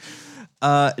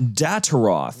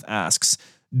 Dataroth asks,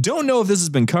 don't know if this has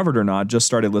been covered or not, just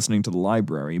started listening to the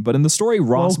library, but in the story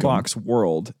Rossbach's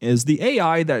World, is the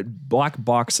AI that Black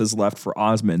Box has left for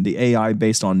Osmond, the AI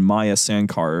based on Maya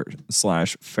Sankar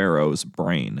 / Pharaoh's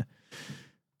brain.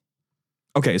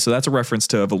 Okay, so that's a reference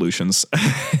to Evolutions.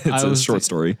 It's a short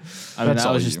story. I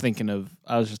was just thinking of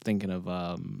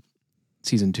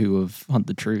season 2 of Hunt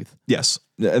the Truth. Yes,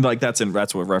 and like that's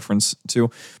what reference to.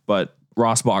 But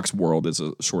Rossbach's World is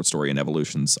a short story in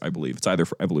Evolutions, I believe. It's either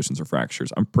Evolutions or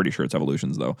Fractures. I'm pretty sure it's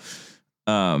Evolutions though.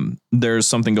 There's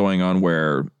something going on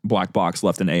where Black Box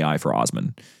left an AI for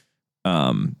Osmond.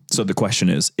 So the question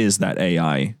is that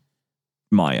AI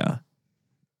Maya?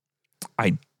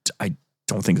 I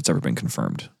don't think it's ever been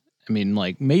confirmed. I mean,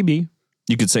 like, maybe.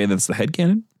 You could say that's the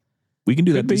headcanon. We can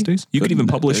do that these days. You could even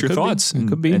publish your thoughts. It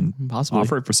could be. And possibly.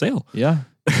 Offer it for sale. Yeah.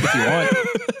 If you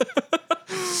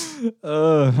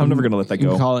want. I'm never going to let that go. You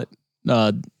can call it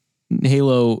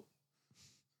Halo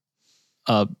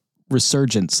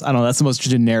Resurgence. I don't know. That's the most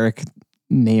generic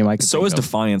name I could So is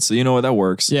Defiance. So you know what? That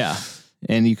works. Yeah.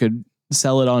 And you could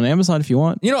sell it on Amazon if you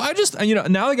want. You know,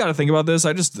 now I got to think about this.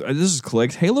 this just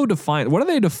clicked. Halo Defiant. What are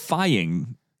they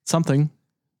defying? Something.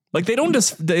 Like they don't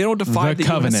defy the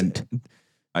Covenant.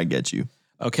 I get you.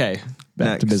 Okay. Back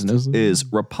Next to business. Is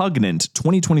Repugnant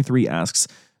 2023 asks,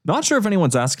 not sure if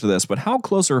anyone's asked this, but how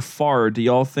close or far do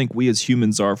y'all think we as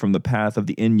humans are from the path of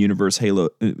the in-universe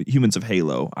humans of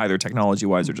Halo, either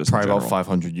technology-wise or just probably about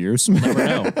 500 years. Never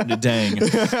know. Dang.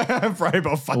 Probably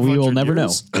about 500 We will never know.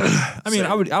 I mean,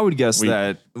 I would guess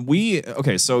that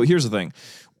okay, so here's the thing.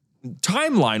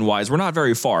 Timeline-wise, we're not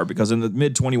very far because in the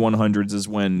mid-2100s is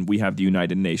when we have the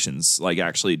United Nations like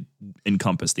actually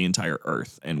encompass the entire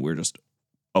Earth, and we're just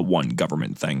a one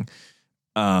government thing.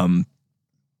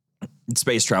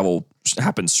 space travel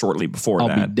happens shortly before I'll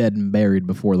that. be dead and buried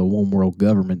before the one world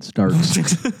government starts.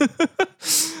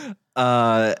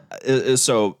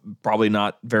 So probably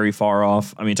not very far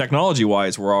off. I mean, technology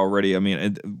wise, we're already,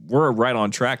 we're right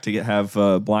on track to have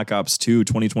Black Ops 2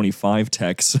 2025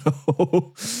 tech.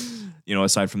 So,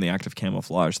 aside from the active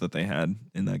camouflage that they had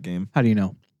in that game. How do you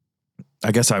know?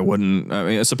 I guess I wouldn't. I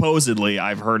mean, supposedly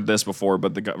I've heard this before,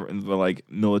 but the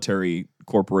military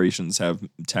corporations have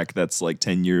tech that's like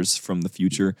 10 years from the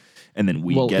future. And then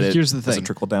we get it. Here's the as a thing.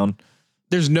 trickle down.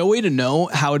 There's no way to know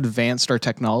how advanced our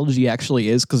technology actually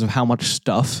is because of how much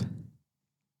stuff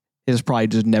has probably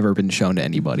just never been shown to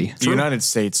anybody. The United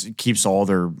States keeps all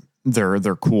their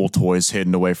cool toys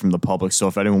hidden away from the public. So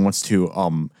if anyone wants to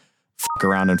fuck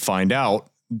around and find out,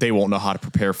 they won't know how to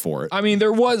prepare for it. I mean,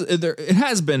 it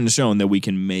has been shown that we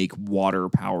can make water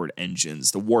powered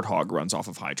engines. The Warthog runs off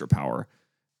of hydropower.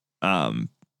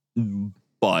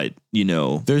 But,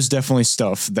 there's definitely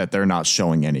stuff that they're not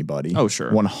showing anybody. Oh, sure.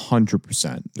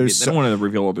 100%. they don't want to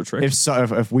reveal all their tricks.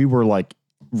 If we were like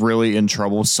really in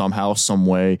trouble somehow, some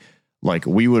way, like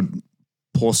we would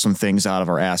pull some things out of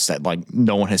our ass that like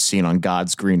no one has seen on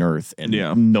God's green earth, and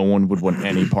no one would want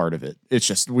any part of it. It's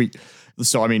just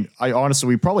So, I mean, I honestly,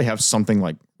 we probably have something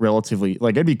like relatively,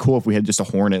 like it'd be cool if we had just a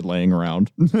Hornet laying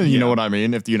around. You know what I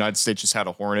mean? If the United States just had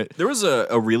a Hornet. There was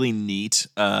a really neat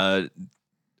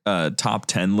top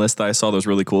 10 list that I saw that was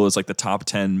really cool. It's like the top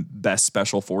 10 best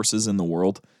special forces in the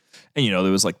world. And, there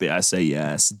was like the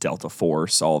SAS, Delta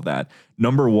Force, all of that.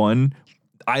 Number one,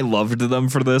 I loved them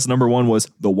for this. Number one was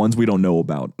the ones we don't know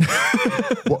about.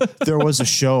 Well, there was a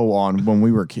show on when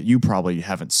we were kids. You probably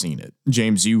haven't seen it.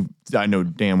 James, I know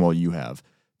damn well you have.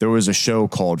 There was a show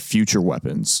called Future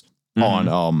Weapons on,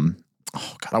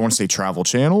 I want to say Travel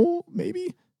Channel,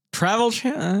 maybe? Travel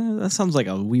Channel? That sounds like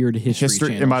a weird history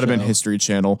channel. It might have been show. History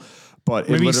Channel. But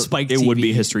maybe Spike TV. It would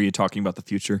be history talking about the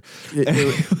future.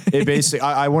 It basically,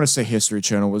 I want to say History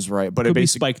Channel was right, but Could it be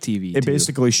basically Spike TV. It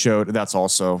basically showed. That's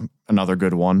also another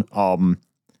good one. Can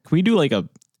we do like a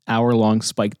hour-long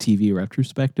Spike TV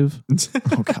retrospective?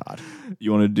 Oh God,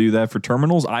 you want to do that for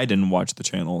terminals? I didn't watch the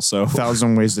channel, so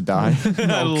 1,000 Ways to Die.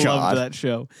 I loved that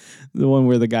show. The one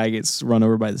where the guy gets run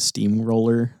over by the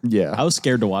steamroller. Yeah, I was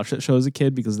scared to watch that show as a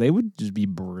kid because they would just be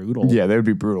brutal. Yeah, they would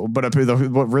be brutal. But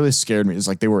what really scared me is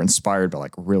like they were inspired by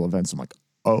like real events. I'm like,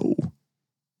 oh,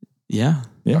 yeah.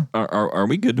 Are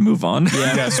we good to move on?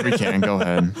 Yeah. Yes, we can. Go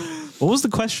ahead. What was the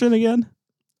question again?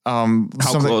 How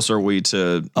close are we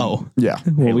to? Oh, yeah.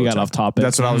 Well, we got off topic.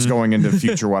 That's what I was going into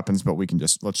future weapons, but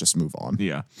let's just move on.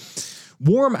 Yeah.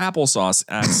 Warm Applesauce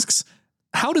asks,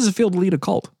 how does it feel to lead a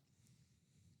cult?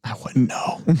 I wouldn't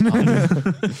know.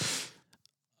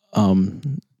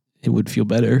 It would feel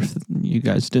better if you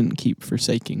guys didn't keep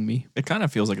forsaking me. It kind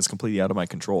of feels like it's completely out of my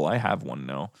control. I have one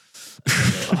now.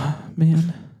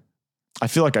 Man. I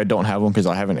feel like I don't have one because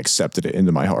I haven't accepted it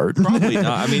into my heart. Probably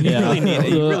not. I mean, you really need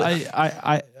it.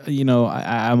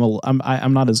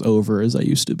 I'm not as over as I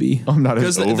used to be. I'm not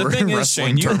as over. The thing is,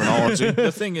 wrestling Shane, terminology.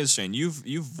 the thing is, Shane, you've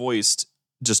voiced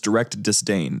just direct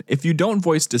disdain. If you don't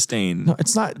voice disdain, No,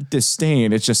 it's not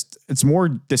disdain. It's more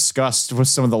disgust with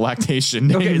some of the lactation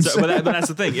names. okay, but that's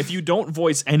the thing. If you don't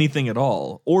voice anything at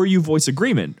all, or you voice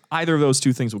agreement, either of those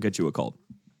two things will get you a cult.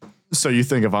 So you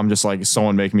think if I'm just like,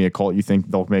 someone make me a cult, you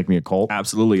think they'll make me a cult?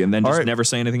 Absolutely, and then just right. never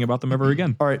say anything about them ever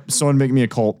again. All right, someone make me a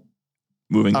cult.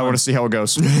 Moving I on. want to see how it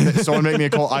goes. Someone make me a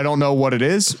cult. I don't know what it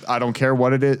is. I don't care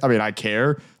what it is. I mean, I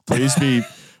care. Please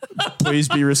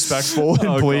be respectful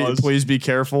and please be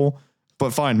careful.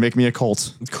 But fine, make me a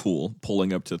cult. Cool.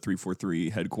 Pulling up to 343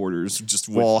 headquarters.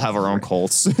 We'll all have our own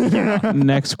cults.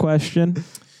 Next question.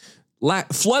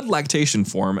 Flood Lactation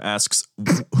Form asks,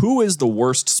 who is the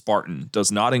worst Spartan?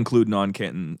 Does not include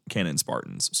non-canon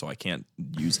Spartans, so I can't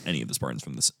use any of the Spartans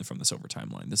from the Silver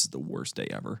Timeline. This is the worst day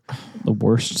ever. The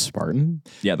worst Spartan?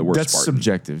 Yeah, the worst That's Spartan.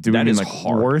 subjective. Do That we mean is like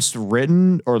hard. worst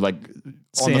written or like on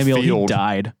Samuel, the field? he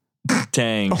died.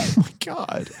 Dang. Oh my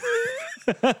God.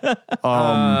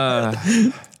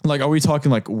 Like, are we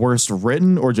talking like worst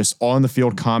written or just on the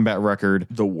field combat record?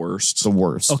 The worst. The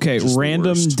worst. Okay, Just the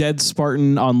random worst. dead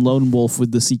Spartan on Lone Wolf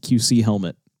with the CQC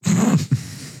helmet.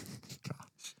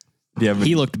 Yeah,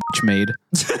 He looked bitch made.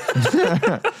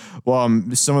 well,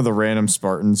 some of the random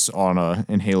Spartans on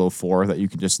in Halo 4 that you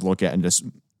can just look at and just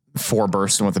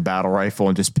burst them with a battle rifle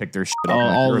and just pick their shit up.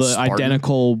 Like, All you're a the Spartan.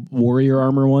 identical warrior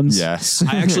armor ones. Yes.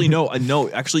 I actually no.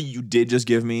 Actually, you did just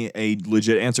give me a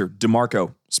legit answer.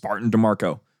 DeMarco, Spartan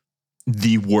DeMarco,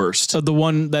 the worst. So the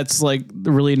one that's like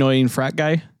the really annoying frat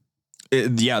guy.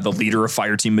 The leader of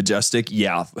Fire Team Majestic.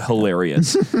 Yeah,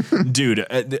 hilarious. Dude.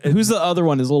 Who's the other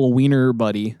one? His little wiener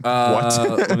buddy.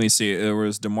 What? Let me see. There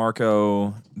was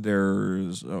DeMarco.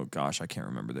 There's, oh gosh, I can't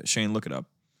remember that. Shane, look it up.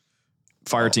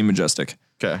 Fire Team Majestic.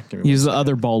 Okay. He's the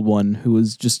other bald one who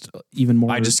was just even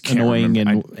more annoying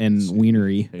and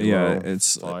wienery. Halo, Yeah,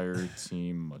 it's Fire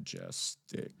Team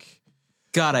Majestic.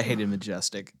 God, I hated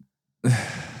Majestic.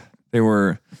 They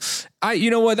were, you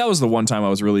know what? That was the one time I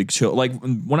was really chill. Like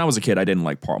when I was a kid, I didn't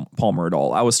like Palmer at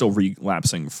all. I was still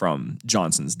relapsing from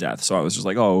Johnson's death. So I was just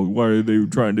like, oh, why are they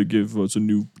trying to give us a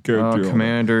new character?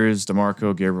 Commanders,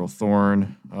 DeMarco, Gabriel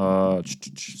Thorne.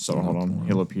 So hold on.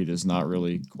 Halo Pete is not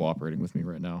really cooperating with me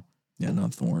right now. Yeah,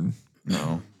 not Thorne.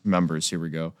 No. Members, here we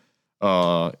go.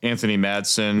 Anthony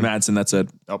Madsen. Madsen, that's it.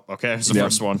 Oh, okay. It's the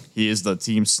first one. He is the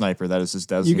team sniper. That is his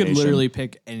designation. You could literally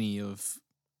pick any of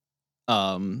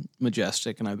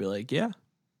Majestic, and I'd be like, yeah.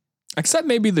 Except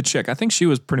maybe the chick. I think she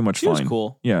was pretty much fine. She was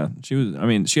cool. Yeah, she was. I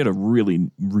mean, she had a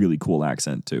really, really cool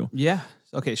accent too. Yeah.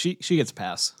 Okay, she gets a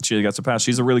pass. She gets a pass.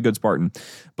 She's a really good Spartan.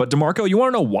 But DeMarco, you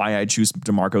want to know why I choose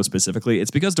DeMarco specifically?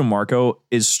 It's because DeMarco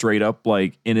is straight up,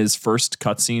 like, in his first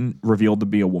cutscene, revealed to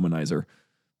be a womanizer.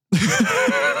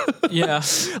 Yeah.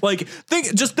 Like,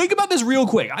 think about this real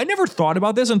quick. I never thought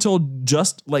about this until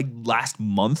just, like, last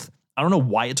month. I don't know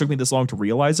why it took me this long to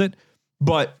realize it.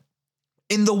 But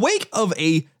in the wake of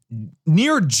a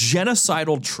near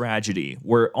genocidal tragedy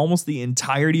where almost the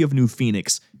entirety of New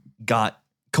Phoenix got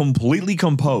completely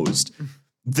composed,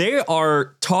 they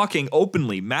are talking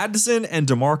openly, Madsen and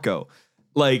DeMarco.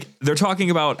 Like, they're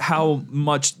talking about how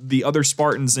much the other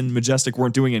Spartans in Majestic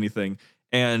weren't doing anything.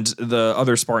 And the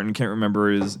other Spartan, can't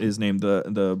remember his name,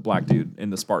 the black dude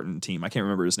in the Spartan team. I can't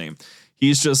remember his name.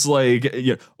 He's just like,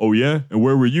 yeah, oh yeah, and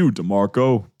where were you,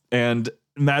 DeMarco? And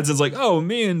Madsen's like, oh,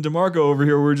 me and DeMarco over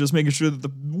here were just making sure that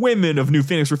the women of New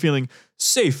Phoenix were feeling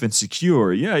safe and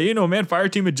secure. Yeah, you know, man, Fire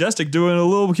Team Majestic doing a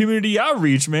little community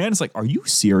outreach, man. It's like, are you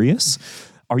serious?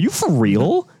 Are you for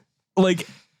real? Like,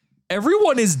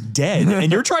 everyone is dead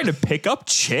and you're trying to pick up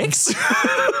chicks?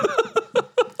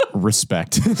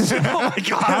 Respect. Oh my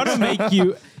God. How to make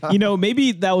you,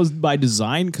 maybe that was by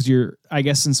design because I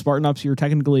guess in Spartan Ops, you're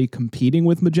technically competing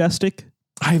with Majestic.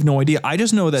 I have no idea. I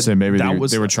just know that So maybe that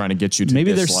they were trying to get you to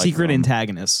Maybe they're dislike secret them.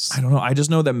 antagonists. I don't know. I just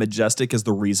know that Majestic is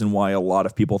the reason why a lot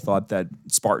of people thought that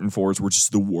Spartan 4s were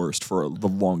just the worst for the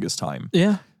longest time.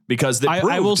 Yeah. Because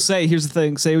I will say, here's the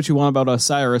thing. Say what you want about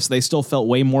Osiris. They still felt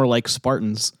way more like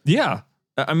Spartans. Yeah.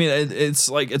 I mean,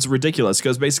 it's ridiculous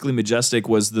because basically Majestic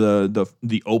was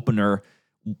the opener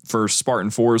for Spartan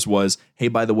 4s was, hey,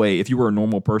 by the way, if you were a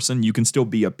normal person, you can still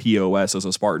be a POS as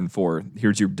a Spartan 4.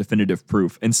 Here's your definitive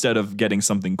proof, instead of getting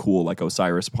something cool like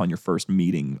Osiris upon your first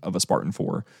meeting of a Spartan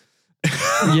 4.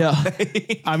 Yeah.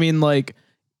 I mean, like,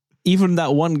 even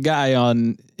that one guy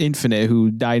on Infinite who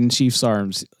died in Chief's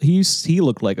arms, he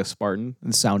looked like a Spartan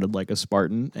and sounded like a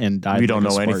Spartan and died. We don't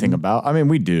like know anything about. I mean,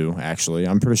 we do actually.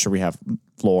 I'm pretty sure we have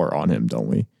lore on him, don't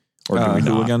we? Or do we who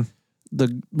not? again?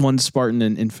 The one Spartan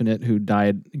in Infinite who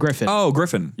died, Griffin. Oh,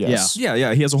 Griffin. Yes.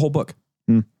 Yeah. He has a whole book.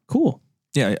 Cool.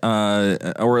 Yeah.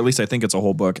 Or at least I think it's a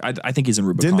whole book. I think he's in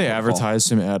Rubicon. Didn't they Waterfall. advertise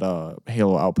him at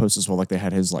Halo Outpost as well? Like they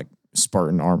had his like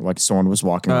Spartan arm, like someone was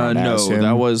walking around as him.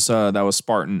 that was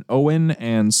Spartan Owen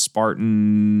and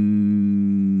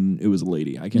Spartan. It was a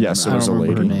lady. I can't. Yes, remember. it was a I don't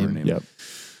lady. remember her name. Yep.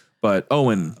 But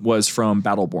Owen was from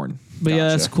Battleborn. But yeah,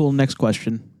 that's Gotcha. cool. Next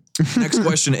question. Next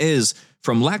question is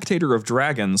from Lactator of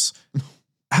Dragons.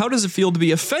 How does it feel to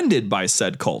be offended by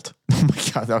said cult? Oh my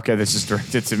God. Okay, this is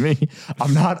directed to me.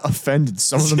 I'm not offended.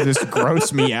 Some of them just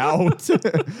gross me out.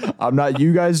 I'm not.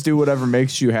 You guys do whatever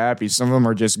makes you happy. Some of them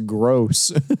are just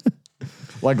gross.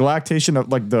 Like lactation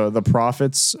of like the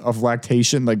prophets of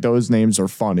lactation, like those names are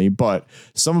funny, but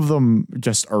some of them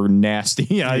just are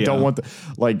nasty. I don't want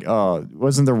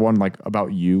wasn't there one like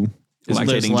about you?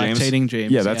 Lactating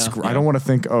James. Yeah, that's. I don't want to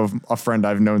think of a friend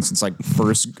I've known since like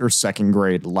first or second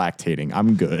grade lactating.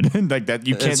 I'm good. Like that.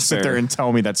 You can't That's sit fair. there and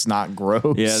tell me that's not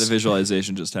gross. Yeah, the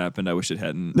visualization just happened. I wish it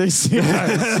hadn't. They see.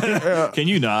 Can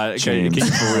you not? Can you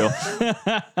for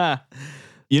real?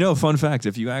 You know, fun fact,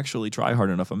 if you actually try hard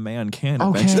enough, a man can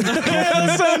eventually.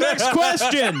 So next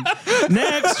question.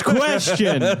 Next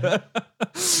question.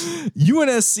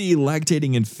 UNSC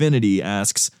Lactating Infinity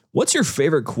asks, what's your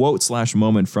favorite quote /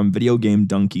 moment from Video Game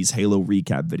Donkey's Halo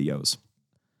recap videos?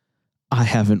 I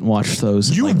haven't watched those.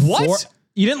 in You like what?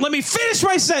 You didn't let me finish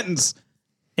my sentence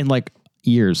in like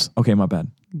years. Okay, my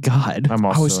bad. God. I'm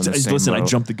also in the same Listen, I boat.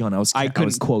 jumped the gun. I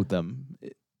couldn't quote them.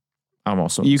 I'm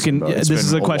also. in You the same can. boat. It's This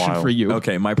is been a question while. for you.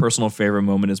 Okay, my personal favorite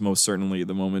moment is most certainly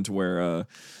the moment where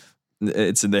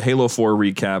it's in the Halo 4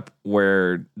 recap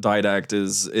where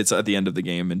it's at the end of the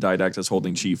game, and Didact is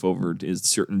holding Chief over his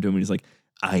certain doom, and he's like,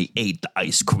 I ate the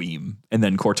ice cream. And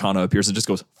then Cortana appears and just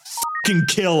goes, fucking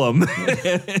kill him.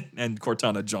 And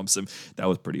Cortana jumps him. That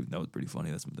was pretty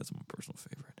funny. That's my personal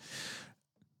favorite.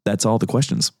 That's all the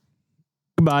questions.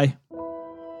 Goodbye.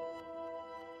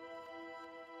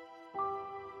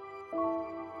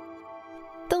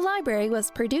 The library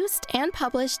was produced and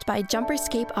published by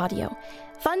Jumperscape Audio.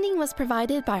 Funding was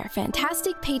provided by our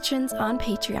fantastic patrons on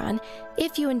Patreon.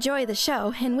 If you enjoy the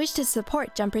show and wish to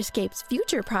support Jumperscape's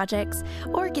future projects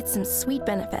or get some sweet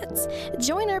benefits,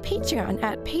 join our Patreon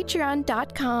at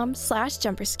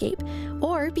patreon.com/Jumperscape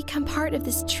or become part of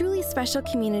this truly special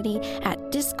community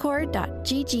at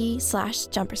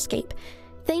discord.gg/Jumperscape.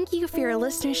 Thank you for your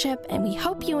listenership, and we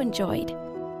hope you enjoyed.